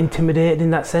are a bit intimidated in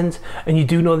that sense, and you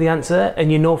do know the answer,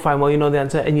 and you know fine well you know the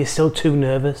answer, and you're still too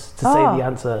nervous to say the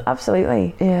answer.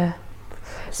 Absolutely, yeah.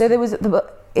 So there was,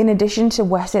 in addition to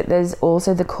Wesset, there's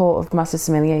also the Court of Master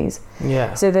Sommeliers.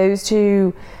 Yeah. So those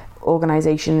 2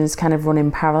 organisations kind of run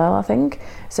in parallel, I think.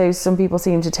 So some people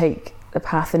seem to take the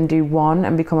path and do one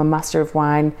and become a Master of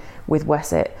Wine with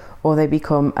Wesset, or they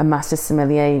become a Master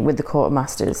Sommelier with the Court of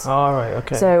Masters. All right,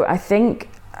 okay. So I think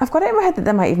I've got it in my head that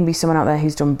there might even be someone out there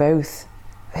who's done both.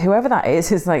 Whoever that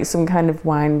is like some kind of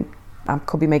wine. I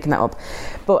could be making that up,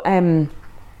 but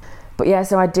yeah.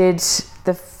 So I did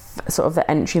the sort of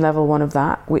the entry level one of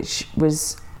that, which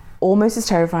was almost as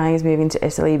terrifying as moving to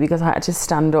Italy, because I had to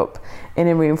stand up in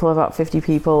a room full of about 50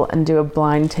 people and do a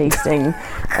blind tasting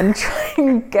and try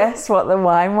and guess what the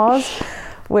wine was,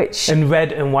 and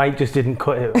red and white just didn't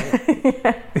cut it, right?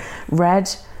 Yeah.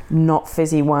 Red, not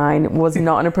fizzy wine was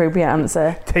not an appropriate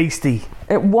answer. Tasty.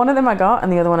 One of them I got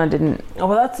and the other one I didn't. Oh,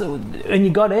 well, and you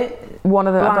got it. One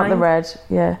of them blind. I got the red,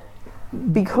 yeah.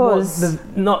 Because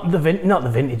not the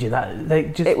vintage of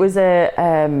that. It was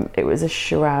a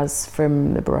Shiraz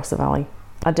from the Barossa Valley.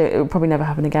 It would probably never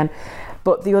happen again.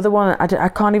 But the other one, I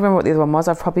can't even remember what the other one was.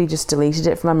 I've probably just deleted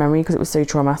it from my memory because it was so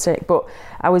traumatic. But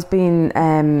I was being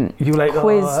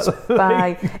quizzed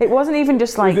by. It wasn't even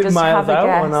just like was it just miles have a out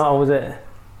guess. Or not, or was it?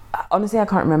 Honestly, I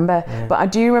can't remember. Yeah. But I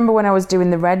do remember when I was doing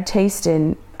the red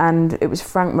tasting, and it was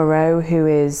Frank Moreau, who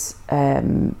is a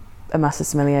Master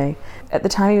Sommelier. At the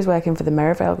time he was working for the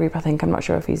Merivale Group, I think. I'm not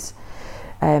sure if he's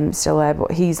still there,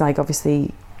 but he's like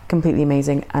obviously completely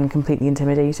amazing and completely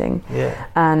intimidating. Yeah.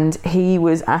 And he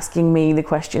was asking me the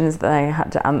questions that I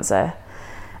had to answer.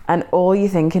 And all you're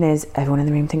thinking is, everyone in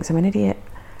the room thinks I'm an idiot.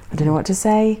 I don't know what to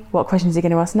say. What questions are you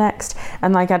going to ask next?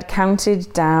 And like I'd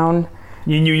counted down.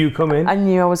 You knew you come in? I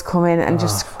knew I was coming, and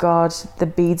just, God, the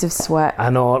beads of sweat. I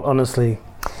know, honestly.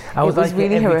 I was like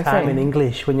really every horrific. time in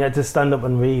English when you had to stand up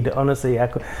and read. Honestly,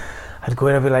 I'd go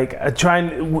in and be like, I'd try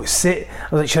and sit. I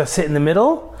was like, should I sit in the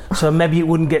middle? So maybe it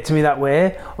wouldn't get to me that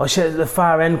way, or should I sit at the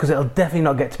far end because it'll definitely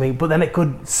not get to me. But then it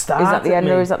could start. Is that the end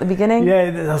or is that the beginning?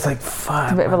 Yeah, I was like, fuck.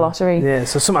 It's a bit of a lottery. Yeah,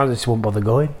 so sometimes I just won't bother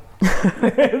going.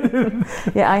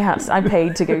 Yeah, I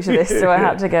paid to go to this, so I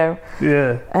had to go.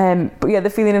 Yeah. But yeah, the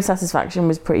feeling of satisfaction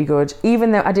was pretty good,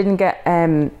 even though I didn't get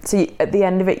so at the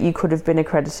end of it you could have been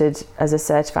accredited as a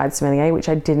certified sommelier, which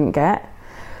I didn't get.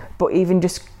 But even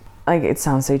just like, it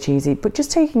sounds so cheesy, but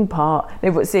just taking part,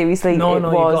 no, but seriously,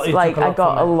 I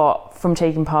got a lot from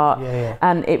taking part. Yeah.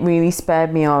 And it really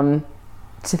spurred me on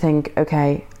to think,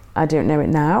 okay, I don't know it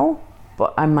now,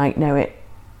 but I might know it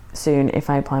soon if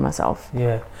I apply myself.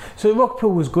 Yeah. So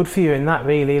Rockpool was good for you in that,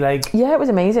 really, like. Yeah, it was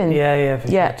amazing. Yeah. For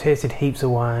sure. Tasted heaps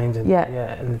of wines, and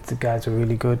and the guys were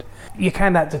really good. You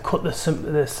kind of had to cut the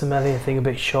sommelier thing a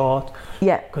bit short.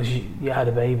 Yeah. Because you had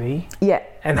a baby. Yeah.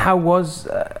 And how was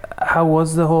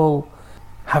the whole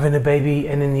having a baby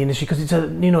and in the industry? Because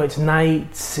it's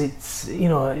nights. It's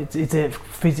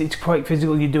quite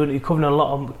physical. You're covering a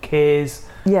lot of Ks.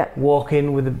 Yeah.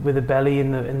 Walking with a belly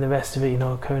and the rest of it.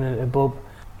 Carrying a bub.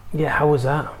 Yeah, how was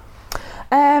that?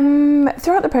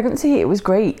 Throughout the pregnancy, it was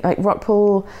great. Like,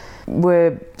 Rockpool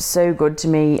were so good to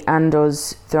me and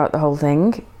us throughout the whole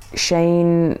thing.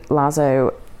 Shane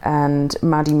Lazo and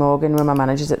Maddie Morgan were my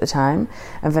managers at the time,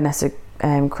 and Vanessa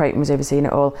Creighton was overseeing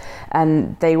it all,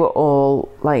 and they were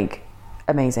all like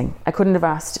amazing. I couldn't have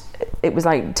asked. It was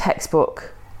like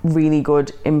textbook, really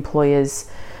good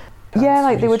employers.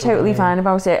 They were totally fine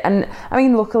about it. And I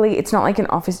mean, luckily it's not like an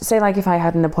office. Say like if I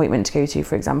had an appointment to go to,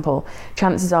 for example,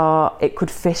 chances are it could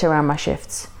fit around my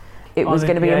shifts. It was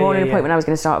going to be a morning appointment. I was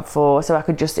going to start at 4, so I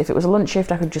could just, if it was a lunch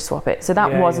shift, I could just swap it. So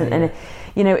that wasn't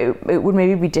it would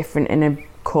maybe be different in a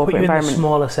corporate environment. In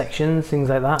smaller sections, things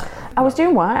like that. I was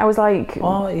doing wine. I was like,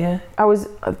 oh yeah. I was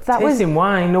tasting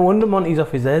wine. No wonder Monty's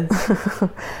off his head.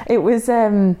 It was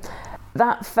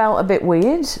that felt a bit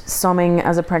weird, somming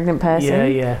as a pregnant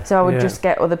person. Yeah. So I would just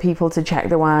get other people to check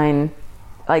the wine.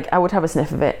 Like, I would have a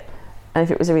sniff of it, And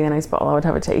if it was a really nice bottle, I would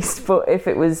have a taste. But if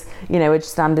it was, you know, a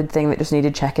standard thing that just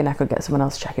needed checking, I could get someone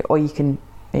else to check it. Or you can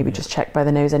maybe just check by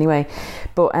the nose anyway.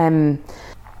 But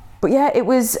yeah, it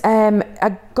was,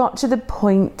 I got to the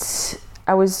point,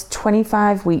 I was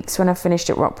 25 weeks when I finished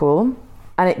at Rockpool.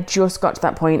 And it just got to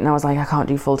that point and I was like, I can't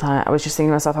do full time. I was just thinking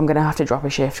to myself, I'm going to have to drop a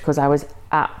shift because I was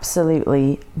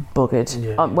absolutely buggered.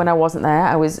 Yeah. When I wasn't there,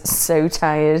 I was so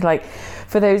tired. Like,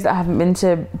 for those that haven't been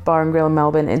to Bar and Grill in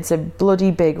Melbourne, it's a bloody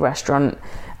big restaurant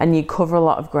and you cover a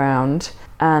lot of ground.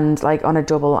 And like on a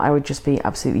double, I would just be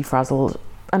absolutely frazzled.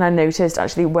 And I noticed,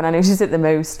 actually, when I noticed it the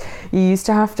most, you used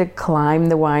to have to climb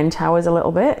the wine towers a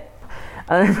little bit.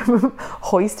 And I remember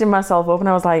hoisting myself up and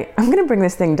I was like, I'm going to bring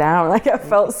this thing down. Like, I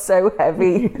felt so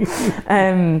heavy.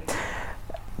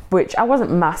 Which I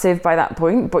wasn't massive by that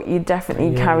point, but you're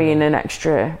definitely carrying an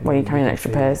extra, you're carrying an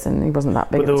extra person. He wasn't that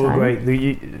big at the time. But they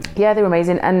were great. Yeah, they were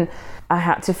amazing. And I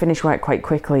had to finish work quite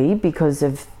quickly because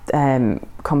of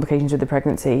complications with the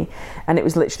pregnancy. And it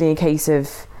was literally a case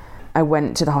of, I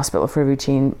went to the hospital for a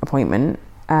routine appointment.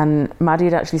 And Maddie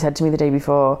had actually said to me the day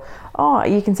before, oh, are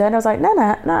you concerned? I was like,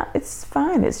 no, it's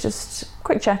fine. It's just a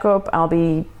quick checkup. I'll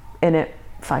be in at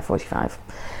 5:45.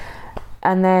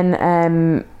 And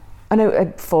then, I know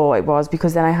at 4 it was,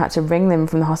 because then I had to ring them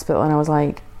from the hospital and I was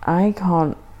like, I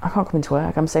can't come into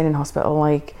work. I'm staying in hospital.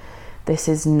 Like, this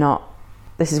is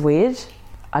weird.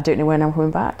 I don't know when I'm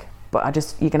coming back, but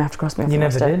you're going to have to cross me off the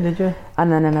roster. You never did you?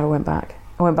 And then I never went back.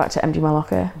 I went back to empty my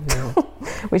locker,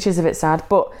 which is a bit sad.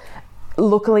 But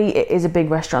luckily, it is a big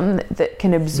restaurant that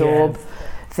can absorb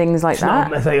things like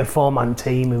that. It's like a 4-man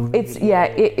team.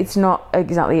 It's not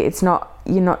exactly. It's not.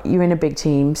 You're in a big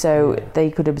team, so they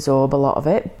could absorb a lot of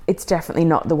it. It's definitely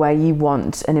not the way you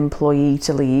want an employee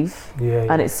to leave,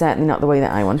 and it's certainly not the way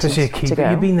that I wanted to go.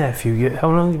 You've been there a few years. How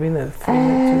long have you been there?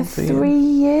 3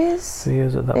 years. 3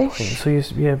 years at that point. So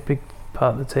you're a big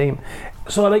part of the team.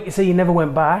 So, like you say, you never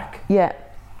went back. Yeah.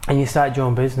 And you started your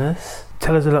own business.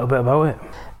 Tell us a little bit about it.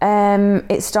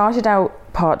 It started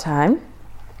out part-time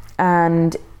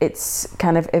and it's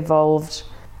kind of evolved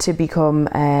to become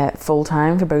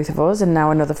full-time for both of us, and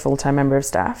now another full-time member of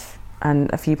staff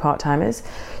and a few part-timers.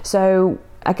 So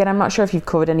again, I'm not sure if you've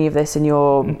covered any of this in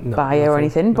your bio or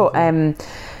anything, but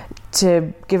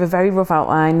to give a very rough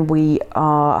outline, we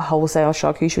are a wholesale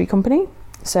charcuterie company.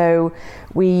 So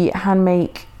we hand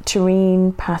make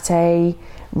terrine, pate,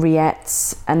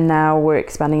 rillettes, and now we're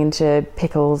expanding into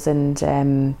pickles and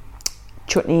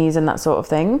chutneys and that sort of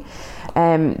thing,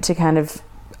 to kind of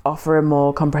offer a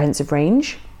more comprehensive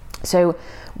range. So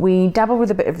we dabble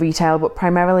with a bit of retail, but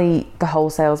primarily the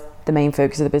wholesale's the main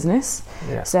focus of the business.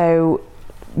 Yeah. So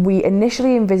we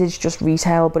initially envisaged just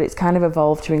retail, but it's kind of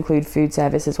evolved to include food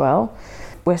service as well.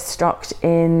 We're stocked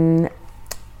in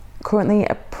currently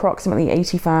approximately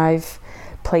 85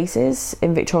 places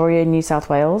in Victoria and New South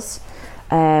Wales.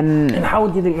 And how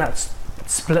do you think that's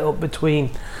split up between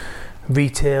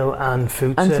retail and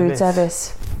food service? And food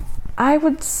service. I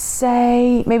would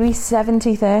say maybe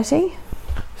 70-30.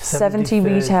 70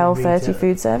 retail, 30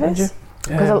 food service.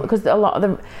 Because a lot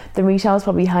of the retail is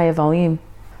probably higher volume.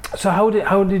 So how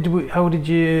did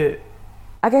you?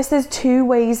 I guess there's two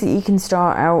ways that you can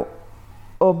start out,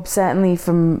 or certainly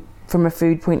from a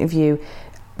food point of view.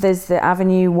 There's the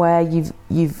avenue where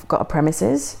you've got a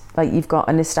premises, like you've got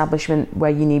an establishment where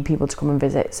you need people to come and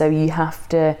visit. So you have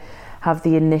to have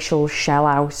the initial shell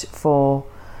out for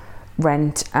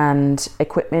rent and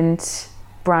equipment,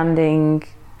 branding,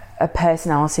 a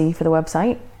personality for the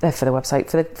website,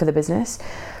 for the business.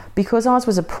 Because ours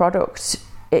was a product,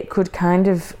 it could kind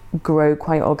of grow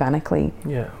quite organically.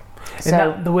 Yeah.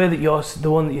 So the way that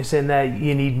the one that you're saying there,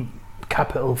 you need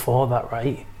capital for that,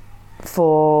 right?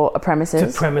 For a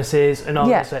premises. To premises and all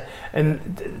that.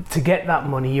 And to get that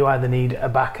money, you either need a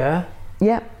backer.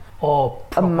 Yeah. Or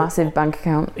a massive bank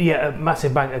account. Yeah, a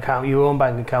massive bank account, your own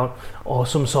bank account, or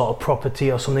some sort of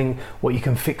property or something where you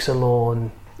can fix a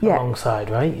loan alongside,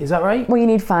 right? Is that right? Well, you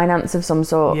need finance of some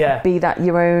sort. Yeah. Be that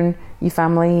your own, your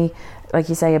family, like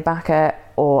you say, a backer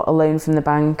or a loan from the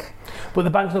bank. But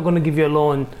the bank's not going to give you a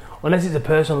loan unless it's a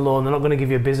personal loan. They're not going to give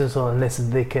you a business loan unless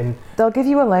they can. They'll give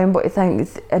you a loan, but I think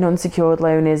an unsecured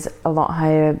loan is a lot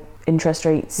higher interest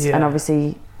rates, and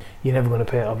obviously you're never going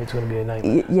to pay it off. It's going to be a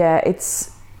nightmare. Yeah,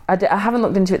 I haven't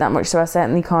looked into it that much, so I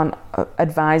certainly can't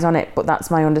advise on it, but that's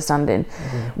my understanding.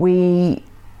 Mm-hmm.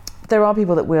 There are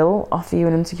people that will offer you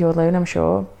an unsecured loan, I'm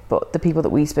sure, but the people that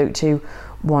we spoke to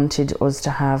wanted us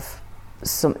to have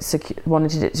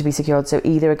wanted it to be secured, so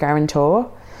either a guarantor,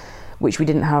 which we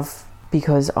didn't have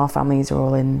because our families are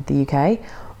all in the UK,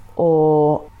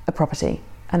 or a property.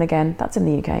 And again, that's in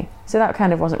the UK. So that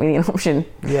kind of wasn't really an option.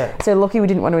 Yeah. So lucky we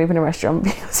didn't want to open a restaurant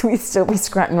because we'd still be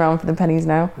scratching around for the pennies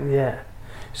now. Yeah.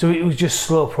 So it was just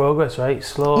slow progress, right?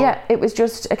 Slow. Yeah, it was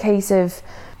just a case of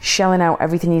shelling out for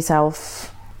everything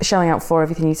yourself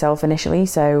initially.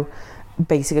 So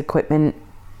basic equipment,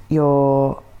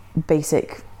 your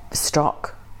basic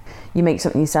stock. You make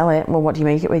something, you sell it. Well, what do you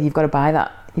make it with? You've got to buy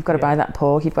that. You've got to buy that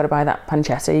pork. You've got to buy that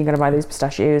pancetta. You've got to buy those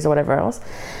pistachios or whatever else.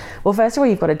 Well, first of all,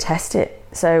 you've got to test it.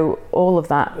 So all of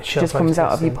that just comes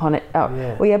out of your ponnet. Oh,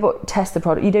 yeah. Well, yeah, but test the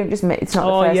product. You don't just make. It's not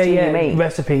the first thing you make.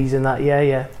 Recipes and that.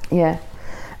 Yeah.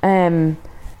 And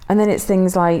then it's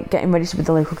things like getting registered with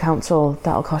the local council.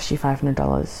 That'll cost you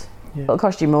 $500. Yeah. It'll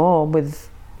cost you more with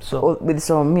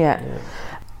some. Yeah.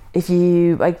 If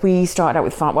you we started out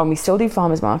with we still do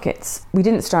farmers markets. We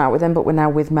didn't start out with them, but we're now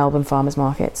with Melbourne Farmers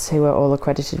Markets, who are all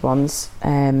accredited ones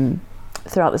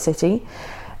throughout the city.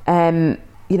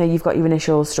 You've got your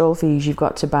initial stall fees. You've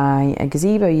got to buy a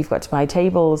gazebo. You've got to buy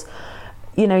tables.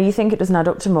 You think it doesn't add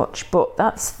up to much, but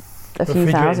that's a few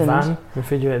thousand.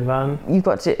 Refrigerated van. You've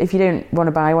got to, if you don't want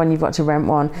to buy one, you've got to rent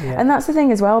one. Yeah. And that's the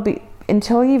thing as well. But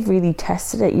until you've really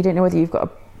tested it, you don't know whether you've got a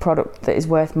product that is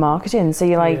worth marketing. So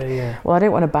you're like, well, I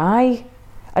don't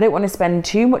want to spend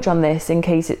too much on this in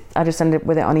case I just end up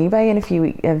with it on eBay in a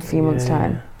few months'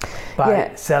 time.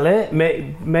 Sell it,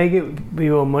 make it be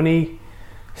your money.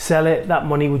 Sell it, that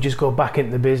money would just go back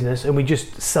into the business, and we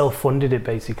just self-funded it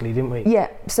basically, didn't we? Yeah.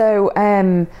 So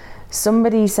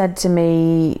somebody said to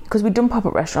me, because we'd done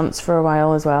pop-up restaurants for a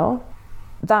while as well,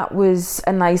 that was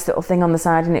a nice little thing on the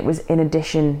side, and it was in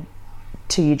addition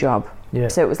to your job. Yeah.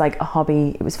 So it was like a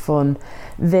hobby, it was fun.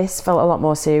 This felt a lot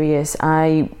more serious.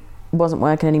 I wasn't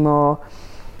working anymore,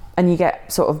 and you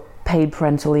get sort of paid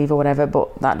parental leave or whatever,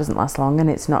 but that doesn't last long, and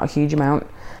it's not a huge amount.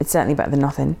 It's certainly better than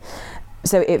nothing.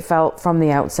 So it felt from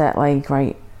the outset like,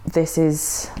 right, this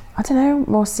is, I don't know,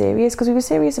 more serious, because we were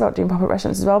serious about doing pop-up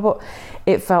restaurants as well, but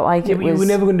it felt like it was... You were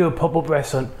never going to do a pop-up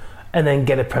restaurant and then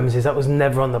get a premises. That was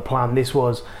never on the plan. This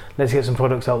was, let's get some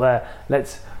products out there.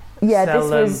 Let's sell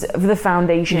them. Was the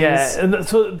foundations. Yeah, and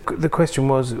so the question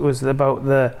was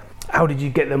about how did you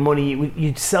get the money?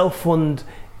 You'd self-fund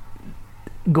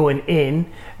going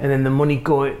in, and then the money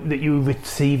that you were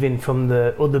receiving from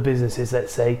the other businesses,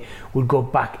 let's say, would go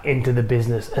back into the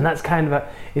business, and that's kind of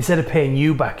instead of paying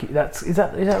you back. Is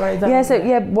that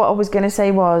right? What I was going to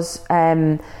say was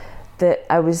that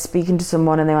I was speaking to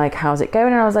someone, and they're like, "How's it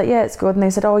going?" And I was like, "Yeah, it's good." And they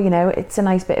said, "Oh, it's a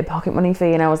nice bit of pocket money for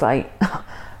you." And I was like,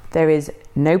 "There is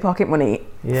no pocket money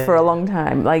for a long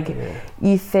time."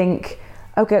 You think,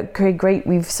 okay, great,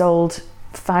 we've sold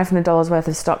 $500 worth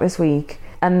of stock this week.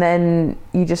 And then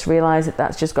you just realise that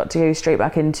that's just got to go straight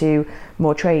back into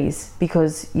more trays,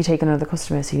 because you take on other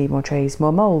customers, so you need more trays,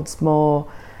 more moulds, more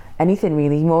anything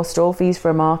really, more stall fees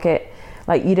for a market.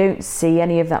 Like, you don't see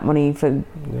any of that money for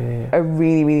a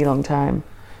really, really long time.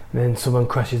 And then someone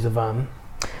crashes a van.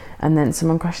 And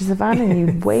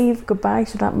you wave goodbye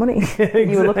to that money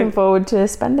you were looking forward to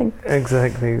spending.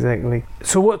 Exactly.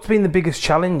 So what's been the biggest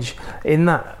challenge in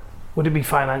that? Would it be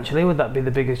financially? Would that be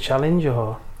the biggest challenge,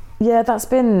 or...? Yeah, that's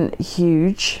been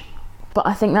huge, but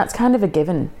I think that's kind of a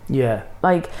given. Yeah.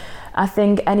 I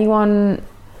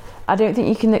don't think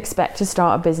you can expect to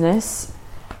start a business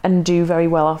and do very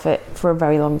well off it for a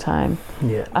very long time.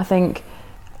 Yeah. I think,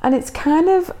 and it's kind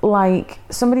of like,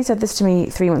 somebody said this to me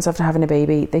 3 months after having a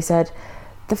baby. They said,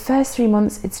 the first 3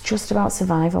 months, it's just about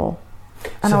survival.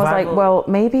 And I was like, well,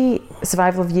 maybe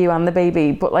survival of you and the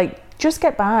baby, but just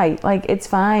get by. It's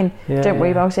fine. Don't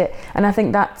worry about it. And I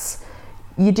think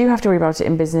you do have to worry about it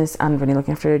in business and when you're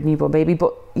looking after a newborn baby,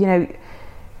 but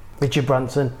Richard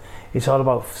Branson, it's all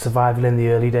about survival in the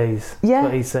early days. Yeah,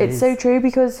 what he says. It's so true,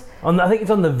 because I think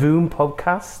it's on the Voom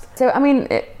podcast. So I mean,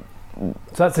 so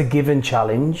that's a given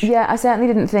challenge. Yeah, I certainly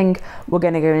didn't think we're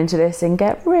going to go into this and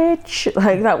get rich.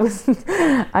 That was,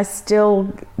 I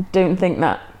still don't think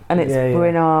that, and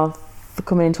we're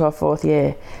coming into our 4th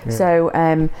year.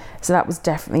 Yeah. So that was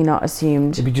definitely not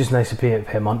assumed. It'd be just nice to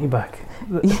pay Monty back.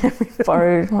 Yeah, we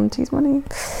borrowed Monty's money.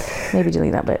 Maybe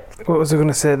delete that bit. What was I going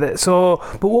to say there?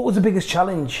 But what was the biggest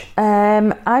challenge?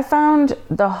 I found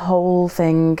the whole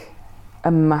thing a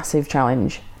massive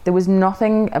challenge. There was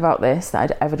nothing about this that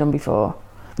I'd ever done before.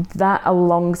 That,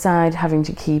 alongside having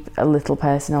to keep a little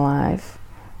person alive,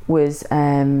 was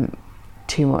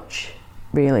too much,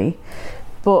 really.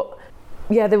 But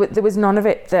yeah, there was none of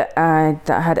it that I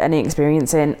had any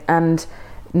experience in, and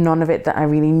none of it that I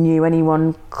really knew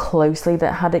anyone closely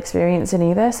that had experience in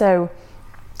either. So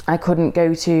I couldn't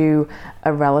go to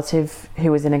a relative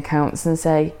who was in accounts and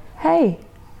say, hey,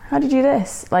 how did you do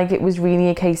this? It was really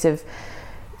a case of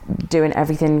doing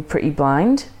everything pretty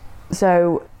blind.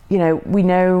 So you know, we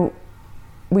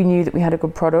knew that we had a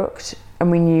good product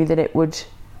and we knew that it would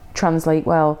translate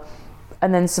well.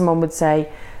 And then someone would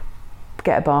say,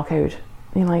 get a barcode.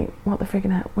 And you're like, where the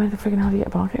friggin' hell do you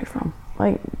get a barcode from?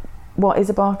 Like, what is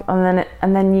a barcode?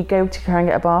 And then you go to try and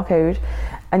get a barcode,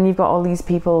 and you've got all these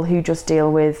people who just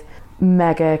deal with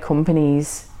mega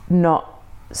companies, not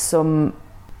some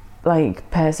like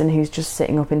person who's just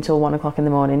sitting up until 1 o'clock in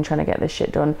the morning trying to get this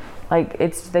shit done. Like,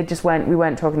 we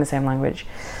weren't talking the same language.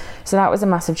 So that was a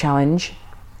massive challenge.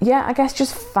 Yeah, I guess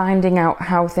just finding out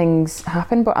how things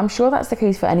happen, but I'm sure that's the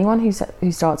case for anyone who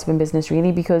starts up in business,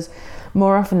 really, because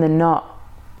more often than not,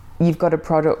 you've got a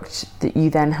product that you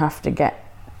then have to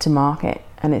get to market,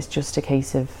 and it's just a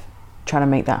case of trying to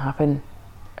make that happen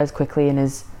as quickly and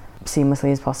as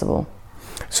seamlessly as possible.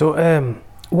 So,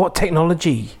 what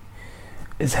technology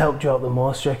has helped you out the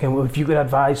most, do you reckon? If you could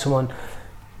advise someone,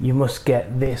 you must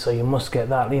get this or you must get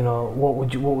that, you know, what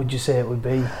would you say it would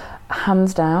be?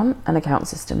 Hands down, an account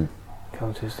system.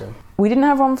 Account system. We didn't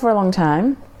have one for a long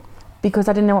time because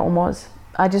I didn't know what one was.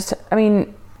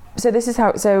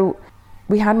 So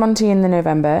we had Monty in the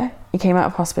November. He came out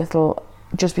of hospital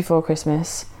just before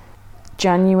Christmas.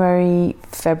 January,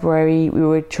 February, we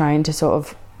were trying to sort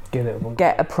of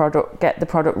get the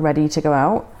product ready to go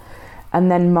out. And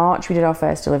then March, we did our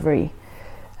first delivery.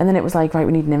 And then it was like, right,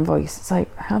 we need an invoice. It's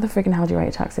like, how the friggin' hell do you write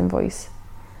a tax invoice?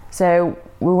 So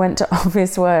we went to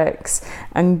Officeworks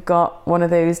and got one of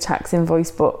those tax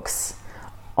invoice books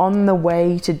on the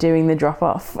way to doing the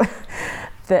drop-off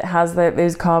that has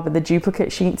those the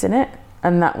duplicate sheets in it.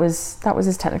 And that was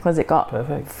as technical as it got.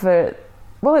 Perfect. It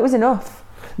was enough.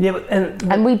 Yeah,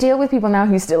 and we deal with people now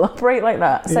who still operate like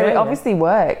that, so it obviously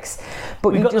works.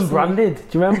 But we got them branded.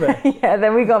 Do you remember? Yeah,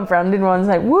 then we got branded ones,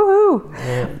 like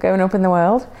woohoo, going up in the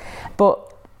world.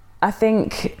 But I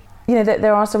think, you know, that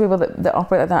there are some people that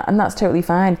operate like that, and that's totally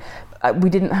fine. We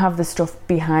didn't have the stuff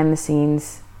behind the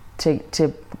scenes to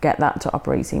get that to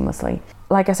operate seamlessly.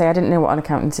 Like I say, I didn't know what an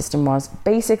accounting system was.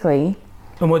 Basically.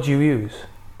 And what do you use?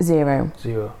 Xero.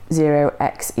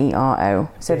 Xero.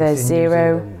 So there's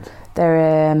Xero.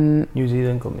 They're New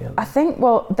Zealand company. I think,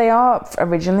 well, they are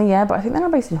originally, yeah, but I think they're now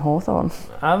based in Hawthorne.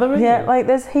 Are they really? Yeah, like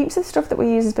there's heaps of stuff that we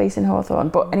use is based in Hawthorne.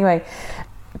 But anyway,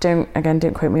 don't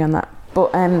quote me on that.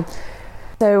 But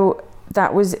so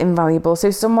that was invaluable.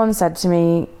 So someone said to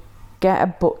me, get a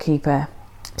bookkeeper.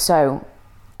 So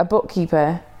a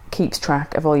bookkeeper keeps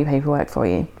track of all your paperwork for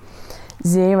you.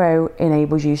 Xero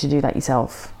enables you to do that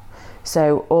yourself.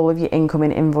 So all of your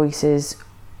incoming invoices,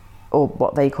 or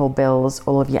what they call bills,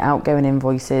 all of your outgoing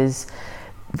invoices,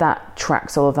 that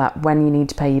tracks all of that, when you need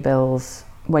to pay your bills,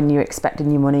 when you're expecting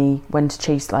your money, when to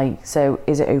chase, like, so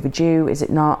is it overdue, is it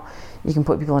not? You can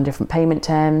put people on different payment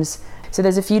terms. So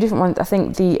there's a few different ones. I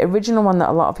think the original one that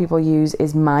a lot of people use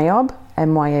is MYOB,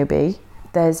 MYOB.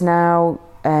 There's now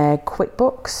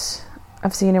QuickBooks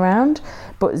I've seen around,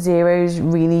 but Xero's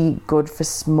really good for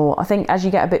small. I think as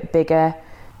you get a bit bigger,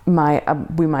 we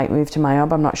might move to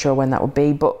MYOB. I'm not sure when that would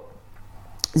be, but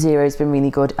Xero's been really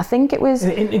good. I think it was...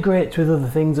 It integrates with other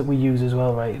things that we use as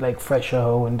well, right? Like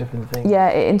Fresho and different things. Yeah,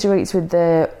 it integrates with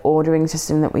the ordering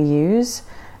system that we use.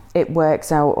 It works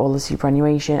out all the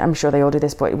superannuation. I'm sure they all do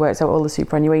this, but it works out all the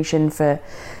superannuation for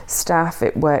staff.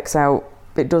 It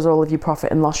does all of your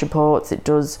profit and loss reports. It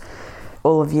does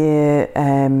all of your...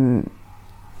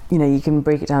 you can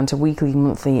break it down to weekly,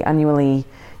 monthly, annually,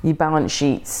 your balance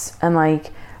sheets. And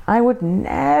like... I would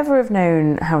never have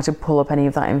known how to pull up any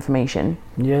of that information.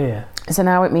 Yeah. So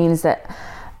now it means that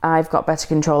I've got better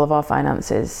control of our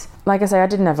finances. Like I say, I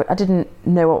didn't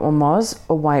know what one was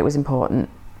or why it was important.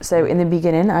 So in the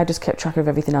beginning, I just kept track of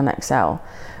everything on Excel,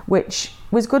 which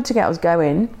was good to get us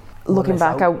going. Looking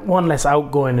back, one less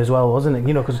outgoing as well, wasn't it?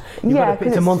 You know, because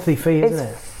it's a monthly fee, isn't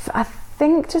it? I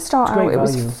think to start out, it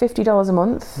was $50 a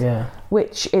month. Yeah.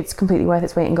 Which it's completely worth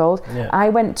its weight in gold. Yeah. I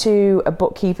went to a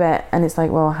bookkeeper, and it's like,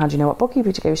 well, how do you know what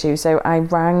bookkeeper to go to? So I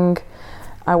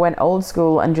went old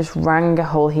school and just rang a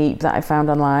whole heap that I found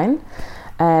online,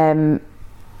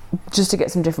 just to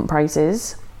get some different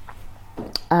prices.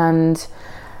 And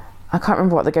I can't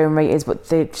remember what the going rate is, but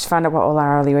they just found out what all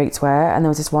our hourly rates were. And there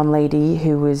was this one lady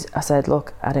I said,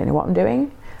 look, I don't know what I'm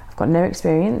doing. I've got no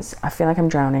experience. I feel like I'm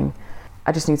drowning.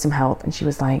 I just need some help. And she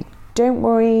was like, don't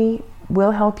worry,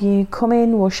 we'll help you. Come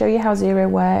in, we'll show you how Xero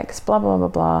works, blah, blah, blah,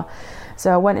 blah.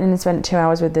 So I went in and spent 2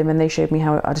 hours with them, and they showed me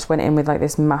how I just went in with like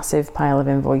this massive pile of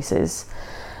invoices.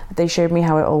 They showed me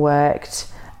how it all worked.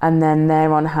 And then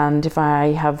they're on hand if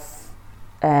I have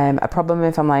a problem,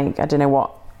 if I'm like, I don't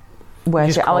know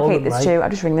where to allocate this to, I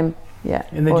just ring them. Yeah.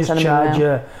 And they just charge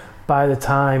you by the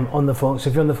time on the phone. So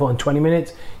if you're on the phone 20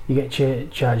 minutes, you get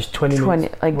charged 20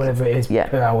 minutes, like, whatever it is, yeah,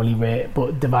 per hourly rate,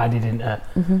 but divided into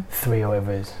 3 or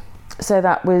whatever it is. So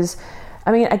that was,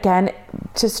 I mean, again,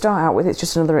 to start out with, it's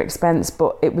just another expense,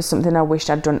 but it was something I wished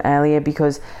I'd done earlier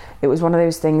because it was one of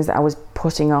those things that I was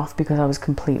putting off because I was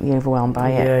completely overwhelmed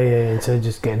by it. Yeah, instead of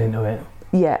just getting into it.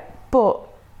 Yeah, but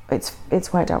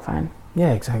it's worked out fine.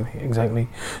 Yeah, exactly.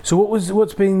 So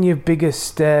what's been your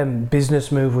biggest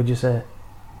business move, would you say?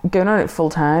 Going on it full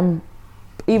time,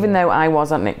 even though I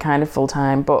was on it kind of full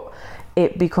time, but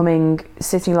it becoming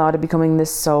City Larder, becoming the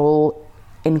sole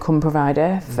income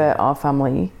provider for our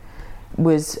family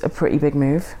was a pretty big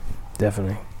move.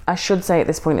 Definitely. I should say at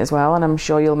this point as well, and I'm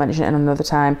sure you'll mention it in another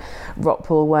time,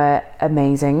 Rockpool were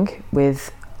amazing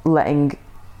with letting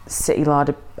City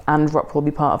Larder and Rockpool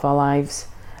be part of our lives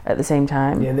at the same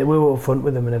time. Yeah, we were upfront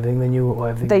with them and everything. They knew what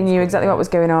everything. They knew exactly what was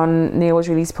going on. Neil was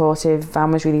really supportive.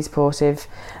 Van was really supportive,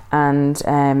 and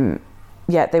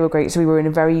yeah, they were great. So we were in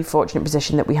a very fortunate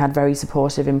position that we had very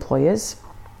supportive employers.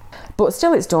 But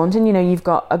still, it's daunting. You know, you've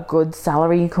got a good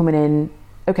salary coming in.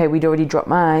 Okay, we'd already dropped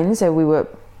mine, so we were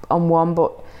on one,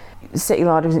 but City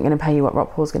Larder isn't going to pay you what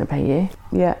Rockpool's going to pay you.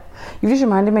 Yeah. You've just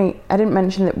reminded me, I didn't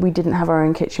mention that we didn't have our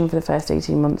own kitchen for the first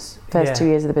 18 months, first 2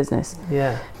 years of the business.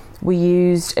 Yeah. We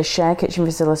used a shared kitchen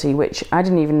facility, which I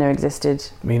didn't even know existed.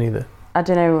 Me neither. I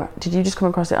don't know, did you just come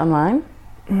across it online?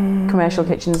 Commercial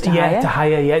kitchens to hire? Yeah, to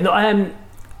hire, yeah. No,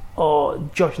 or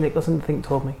Josh Nicholson, I think,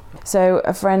 told me. So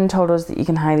a friend told us that you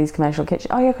can hire these commercial kitchens.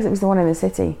 Oh yeah, because it was the one in the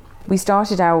city. We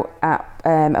started out at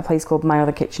a place called My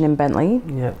Other Kitchen in Bentley.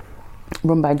 Yeah.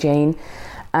 Run by Jane,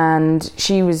 and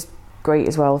she was great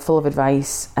as well, full of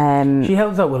advice. She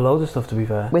helped out with loads of stuff, to be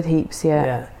fair. With heaps,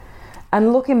 yeah.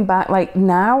 And looking back, like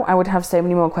now, I would have so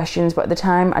many more questions, but at the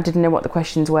time, I didn't know what the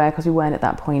questions were because we weren't at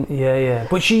that point. Yeah.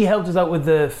 But she helped us out with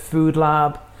the food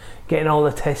lab, getting all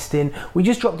the testing. We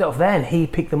just dropped it off there, and he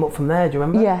picked them up from there. Do you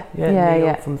remember?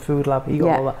 Yeah. From the food lab, he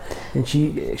got all that, and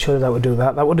she showed us how to do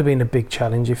that. That would have been a big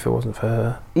challenge if it wasn't for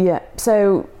her. Yeah.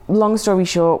 So long story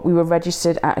short, we were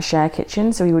registered at a share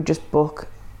kitchen, so we would just book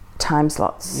time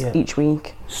slots each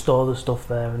week. Store the stuff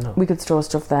there, and we could store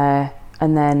stuff there,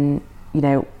 and then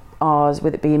ours,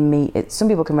 with it being meat, some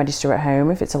people can register at home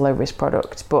if it's a low risk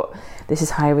product, but this is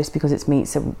high risk because it's meat,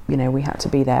 so we had to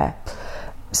be there.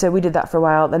 So we did that for a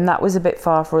while. Then that was a bit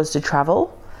far for us to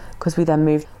travel because we then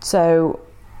moved. So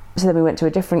then we went to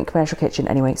a different commercial kitchen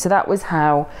anyway. So that was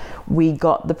how we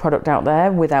got the product out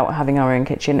there without having our own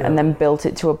kitchen, and then built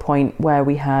it to a point where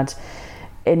we had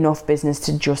enough business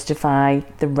to justify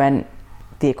the rent,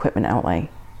 the equipment outlay.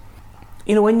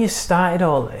 When you started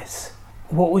all this,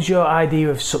 what was your idea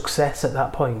of success at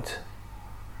that point?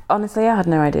 Honestly, I had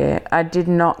no idea. I did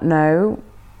not know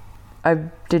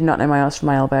my arse from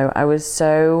my elbow. I was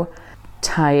so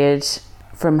tired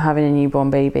from having a newborn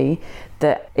baby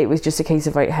that it was just a case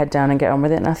of head down and get on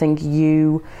with it. And I think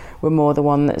you were more the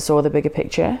one that saw the bigger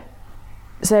picture.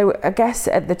 So I guess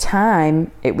at the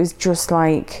time it was just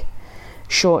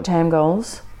short-term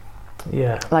goals.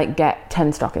 Yeah. Get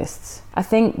 10 stockists. I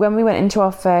think when we went into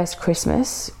our first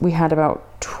Christmas, we had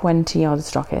about 20 odd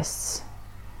stockists.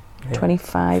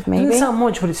 25 maybe. It's not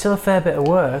much, but it's still a fair bit of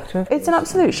work. It's an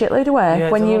absolute shitload of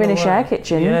work when you're in a share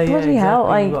kitchen. Bloody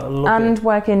hell! And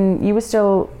working, you were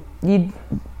still had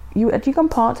you gone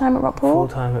part time at Rockpool? Full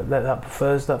time. That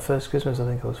first Christmas, I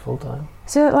think I was full time.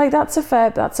 So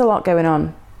that's a lot going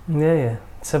on. Yeah.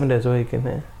 7 days a week, isn't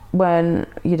it? When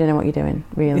you don't know what you're doing,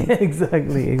 really. Yeah,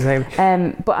 exactly.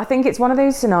 But I think it's one of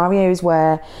those scenarios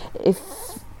where if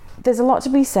there's a lot to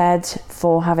be said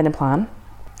for having a plan.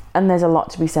 And there's a lot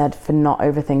to be said for not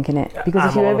overthinking it.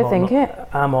 Because if you overthink it...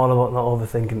 I'm all about not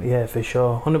overthinking it, yeah, for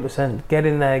sure. 100%. Get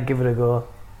in there, give it a go.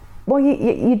 Well,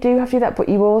 you do have to do that, but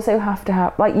you also have to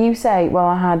have... you say, well,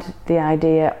 I had the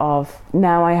idea of...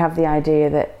 Now I have the idea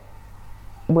that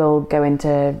we'll go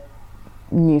into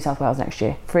New South Wales next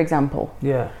year, for example.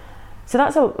 Yeah. So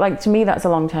that's to me, that's a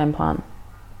long-term plan.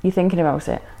 You're thinking about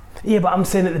it. Yeah, but I'm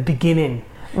saying at the beginning.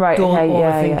 Right, don't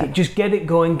overthink it. Just get it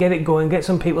going, get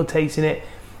some people tasting it.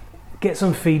 Get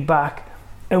some feedback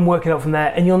and work it out from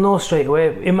there, and you'll know straight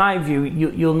away. In my view,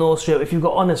 you'll know straight away. If you've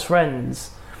got honest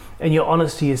friends and you're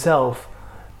honest to yourself,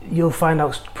 you'll find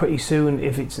out pretty soon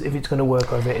if it's going to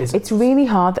work or if it isn't. It's really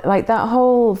hard. That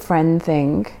whole friend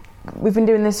thing. We've been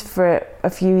doing this for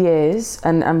a few years,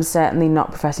 and I'm certainly not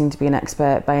professing to be an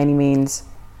expert by any means.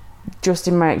 Just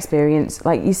in my experience,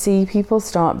 you see people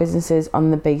start businesses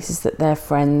on the basis that their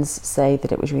friends say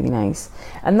that it was really nice,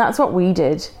 and that's what we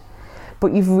did.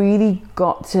 But you've really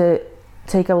got to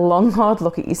take a long, hard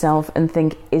look at yourself and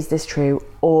think, is this true?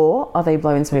 Or are they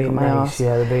blowing smoke on my arse?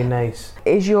 Yeah, they're being nice.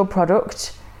 Is your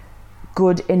product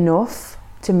good enough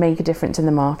to make a difference in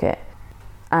the market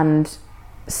and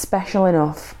special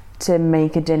enough to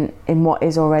make a dent in what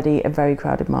is already a very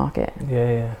crowded market.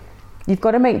 Yeah. You've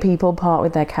got to make people part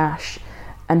with their cash,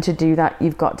 and to do that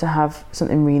you've got to have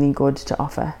something really good to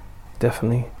offer.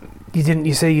 Definitely.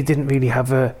 You say you didn't really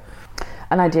have an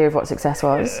idea of what success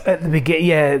was at the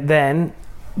beginning, then,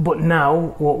 but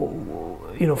now,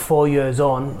 4 years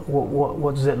on,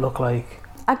 what does it look like?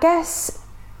 I guess,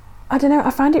 I don't know,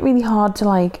 I find it really hard to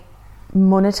like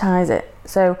monetize it.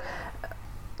 So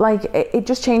like it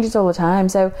just changes all the time.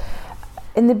 So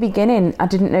in the beginning, I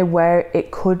didn't know where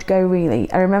it could go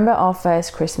really. I remember our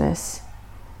first Christmas.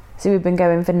 So we've been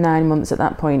going for 9 months at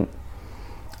that point.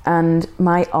 And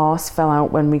my arse fell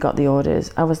out when we got the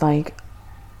orders. I was like,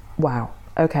 wow,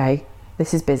 okay,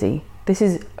 this is busy. This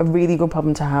is a really good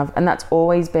problem to have. And that's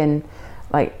always been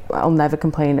like, I'll never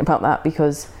complain about that,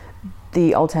 because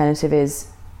the alternative is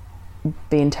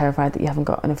being terrified that you haven't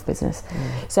got enough business.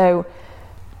 So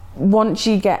once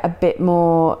you get a bit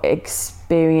more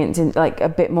experience in, like a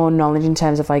bit more knowledge in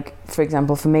terms of, like, for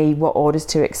example, for me, what orders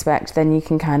to expect, then you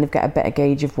can kind of get a better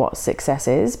gauge of what success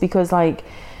is. Because like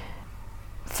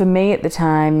for me at the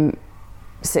time,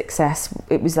 success,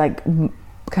 it was like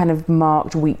kind of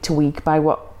marked week to week by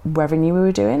what revenue we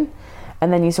were doing.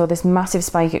 And then you saw this massive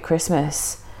spike at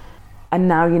Christmas, and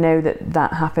now you know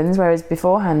that happens, whereas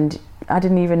beforehand I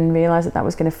didn't even realise that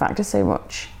was going to factor so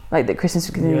much, like that Christmas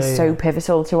was going to be so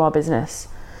pivotal to our business.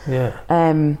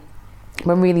 When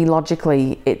really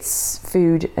logically it's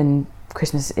food, and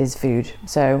Christmas is food,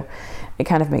 so it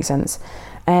kind of makes sense.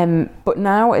 But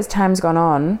now as time's gone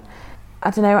on, I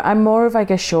don't know, I'm more of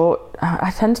like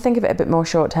I tend to think of it a bit more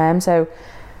short term. So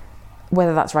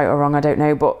whether that's right or wrong, I don't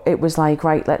know, but it was like,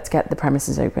 right, let's get the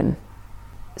premises open.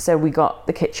 So we got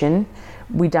the kitchen,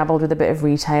 we dabbled with a bit of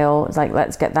retail. It's like,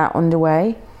 let's get that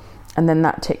underway. And then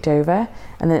that ticked over.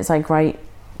 And then it's like, right,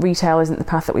 retail isn't the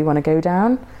path that we want to go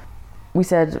down. We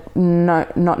said, no,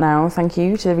 not now, thank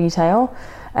you, to the retail.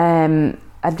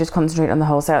 I'd just concentrate on the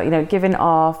wholesale. You know, given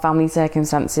our family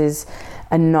circumstances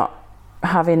and not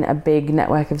having a big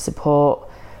network of support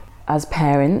as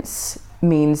parents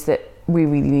means that we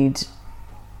really need,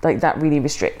 like, that really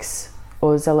restricts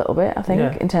us a little bit, I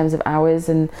think, in terms of hours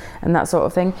and that sort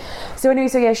of thing. So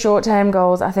anyway, short-term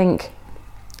goals, I think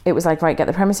it was like, right, get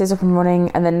the premises up and running.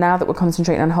 And then now that we're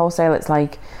concentrating on wholesale, it's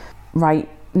like, right,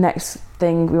 next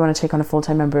thing, we want to take on a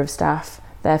full-time member of staff.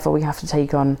 Therefore, we have to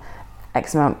take on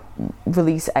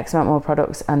release X amount more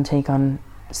products and take on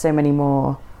so many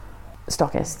more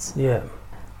stockists. Yeah.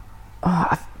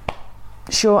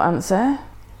 Short answer.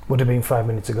 Would have been 5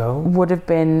 minutes ago.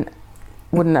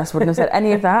 Wouldn't have said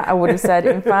any of that. I would have said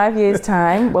in 5 years'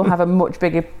 time, we'll have a much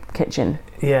bigger kitchen.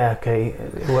 Yeah, okay.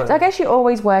 So I guess you're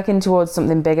always working towards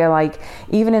something bigger. Like,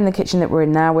 even in the kitchen that we're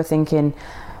in now, we're thinking,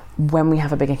 when we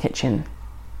have a bigger kitchen.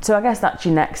 So I guess that's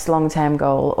your next long-term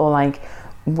goal, or like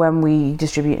when we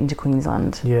distribute into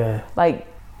Queensland. Yeah. Like,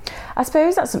 I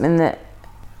suppose that's something that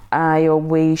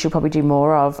we should probably do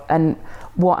more of. And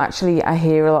what actually I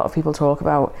hear a lot of people talk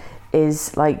about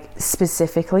is like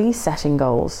specifically setting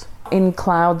goals in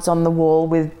clouds on the wall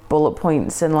with bullet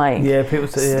points and like people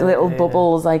say, little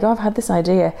bubbles, like, oh, I've had this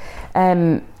idea.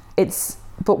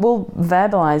 But we'll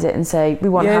verbalise it and say we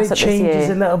want HACCP this year. Yeah, it changes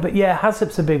a little bit. Yeah,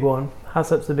 HACCP's a big one.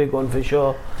 HACCP's a big one for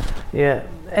sure. Yeah,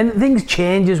 and things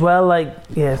change as well. Like,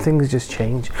 things just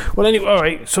change. Well, anyway, all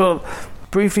right. So,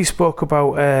 briefly spoke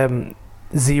about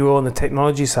Xero on the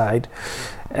technology side.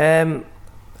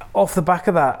 Off the back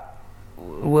of that,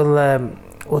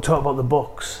 we'll talk about the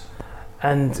books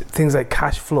and things like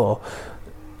cash flow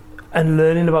and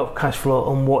learning about cash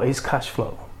flow and what is cash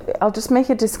flow. I'll just make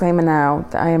a disclaimer now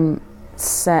that I am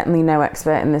certainly no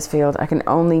expert in this field. I can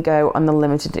only go on the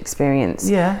limited experience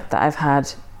that I've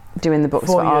had doing the books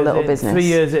for our little business. 3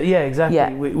 years, exactly.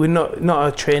 Yeah. We're not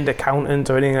a trained accountant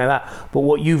or anything like that, but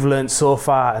what you've learned so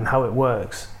far and how it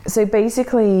works. So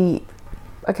basically,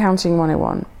 accounting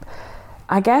 101.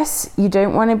 I guess you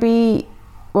don't want to be,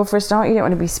 well, for a start, you don't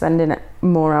want to be spending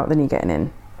more out than you're getting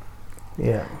in.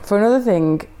 Yeah. For another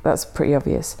thing, that's pretty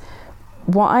obvious.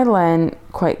 What I learned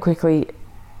quite quickly,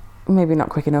 maybe not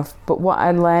quick enough, but what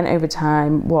I learned over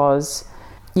time was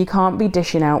you can't be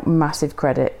dishing out massive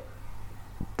credit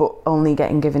but only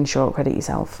getting given short credit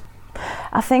yourself.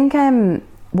 I think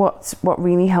what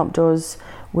really helped us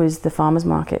was the farmers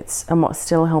markets, and what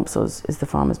still helps us is the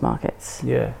farmers markets.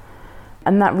 Yeah.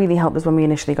 And that really helped us when we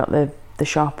initially got the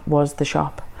shop,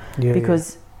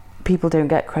 because people don't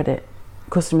get credit.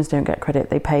 Customers don't get credit.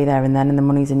 They pay there and then, and the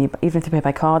money's in your, even if they pay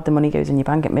by card, the money goes in your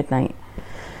bank at midnight.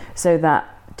 So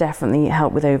that definitely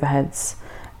helped with overheads.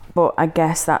 But I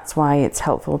guess that's why it's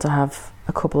helpful to have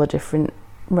a couple of different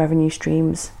revenue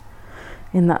streams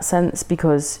in that sense,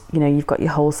 because you've got your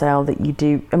wholesale that you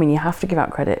do. I mean, you have to give out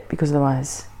credit because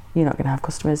otherwise you're not going to have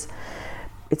customers.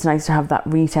 It's nice to have that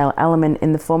retail element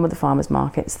in the form of the farmers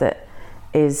markets that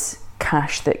is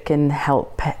cash that can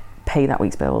help pay that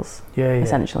week's bills.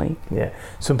 Essentially. Yeah.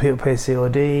 Some people pay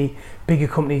COD. Bigger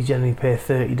companies generally pay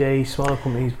 30 days. Smaller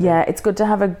companies. It's good to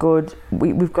have a good.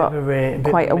 We've got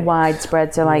quite a wide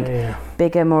spread. So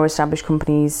bigger, more established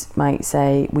companies might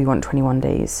say we want 21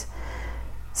 days.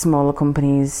 Smaller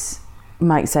companies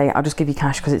might say I'll just give you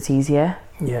cash because it's easier.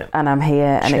 Yeah. And I'm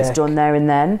here and it's done there and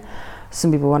then.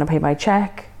 Some people want to pay by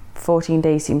check. 14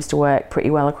 days seems to work pretty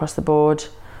well across the board.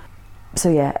 So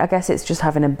I guess it's just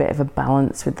having a bit of a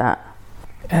balance with that.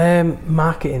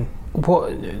 Marketing.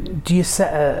 What do you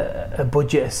set a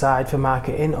budget aside for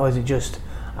marketing, or is it just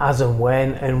as and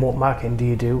when? And what marketing do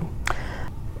you do?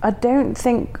 I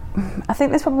think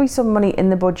there's probably some money in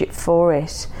the budget for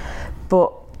it,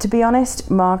 but to be honest,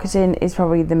 marketing is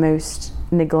probably the most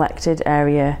neglected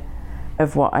area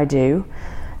of what I do.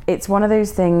 It's one of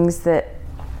those things that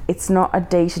it's not a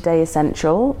day-to-day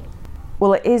essential.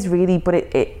 Well, it is really, but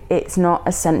it's not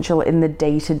essential in the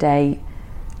day-to-day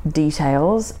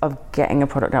details of getting a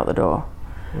product out the door.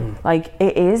 Like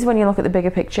it is when you look at the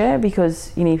bigger picture,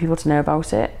 because you need people to know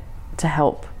about it to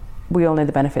help. We all know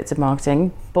the benefits of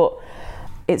marketing, but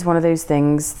it's one of those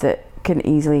things that can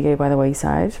easily go by the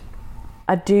wayside.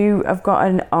 I've got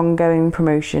an ongoing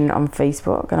promotion on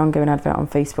Facebook, an ongoing advert on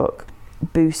Facebook,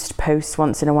 boost posts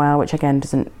once in a while, which again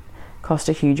doesn't cost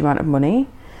a huge amount of money.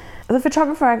 The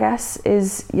photographer, I guess,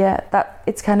 is that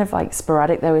it's kind of like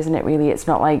sporadic though, isn't it? Really, it's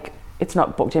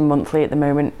not booked in monthly at the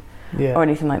moment or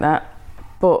anything like that.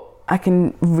 But I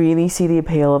can really see the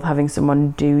appeal of having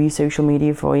someone do your social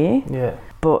media for you. Yeah.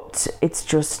 But it's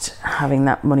just having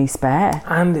that money spare.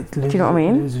 And it loses, do you know what I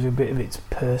mean? It loses a bit of its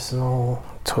personal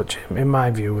touch, in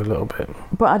my view, a little bit.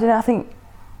 But I don't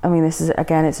know, this is,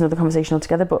 again, it's another conversation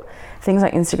altogether, but things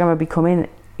like Instagram are becoming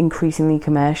increasingly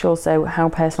commercial, so how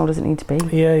personal does it need to be?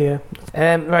 Yeah.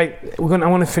 Right, I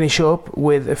want to finish up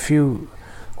with a few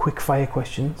quick fire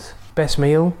questions. Best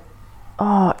meal?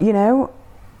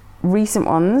 Recent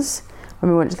ones,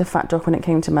 when we went to the Fat Duck when it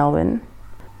came to Melbourne,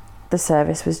 the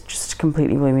service was just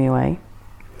completely blew me away.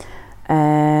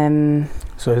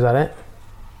 So is that it?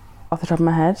 Off the top of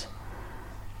my head,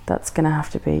 that's going to have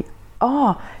to be...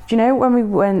 do you know when we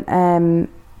went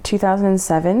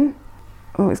 2007?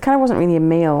 Well, it kind of wasn't really a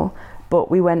meal,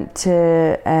 but we went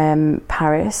to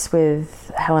Paris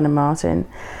with Helen and Martin,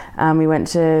 and we went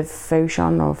to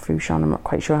Fauchon, I'm not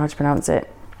quite sure how to pronounce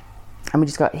it, and we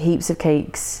just got heaps of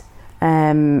cakes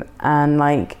and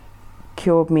like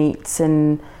cured meats,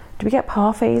 and did we get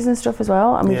parfaits and stuff as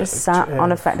well? And we just sat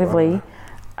on effectively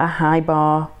a high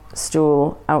bar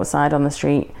stool outside on the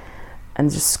street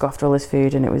and just scoffed all this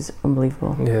food, and it was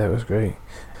unbelievable. Yeah, that was great.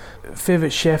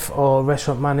 Favourite chef or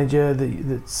restaurant manager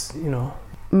that's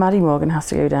Maddie Morgan has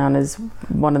to go down as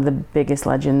one of the biggest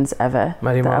legends ever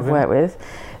I've worked with.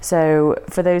 So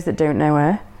for those that don't know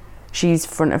her, she's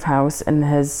front of house and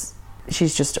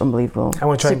she's just unbelievable. I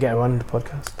want to try and get her on the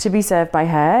podcast. To be served by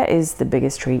her is the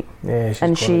biggest treat. Yeah, she's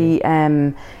and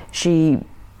quality. she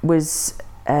was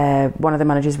one of the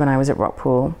managers when I was at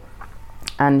Rockpool,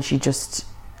 and she just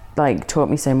taught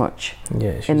me so much.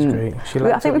 Yeah, she's great.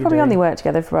 I think we probably only worked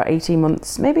together for about 18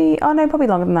 months, maybe. Probably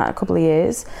longer than that, a couple of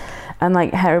years. And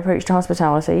her approach to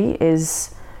hospitality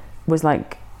was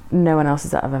like no one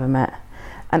else's that I've ever met.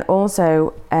 And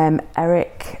also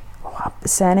Eric,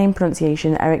 surname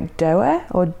pronunciation, Eric Doer,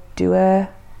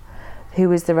 who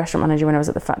was the restaurant manager when I was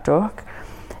at the Fat Duck.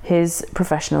 His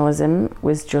professionalism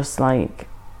was just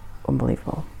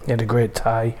unbelievable. He had a great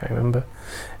tie, I remember.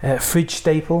 Fridge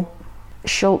staple?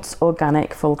 Schultz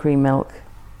organic full cream milk.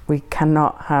 We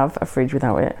cannot have a fridge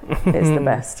without it. It's the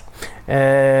best.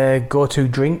 Go-to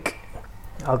drink?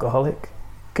 Alcoholic?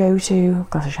 Go-to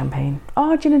glass of champagne.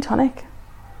 Gin and tonic.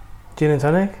 Gin and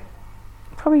tonic?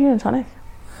 Probably gin and tonic.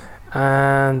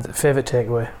 And favourite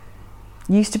takeaway?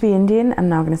 Used to be Indian, and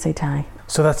now I'm going to say Thai.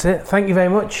 So that's it. Thank you very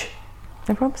much.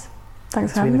 No problems.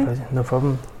 Thanks for having me. Pleasure. No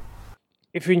problem.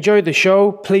 If you enjoyed the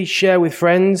show, please share with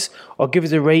friends or give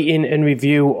us a rating and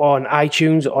review on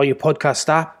iTunes or your podcast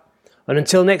app. And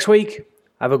until next week,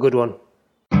 have a good one.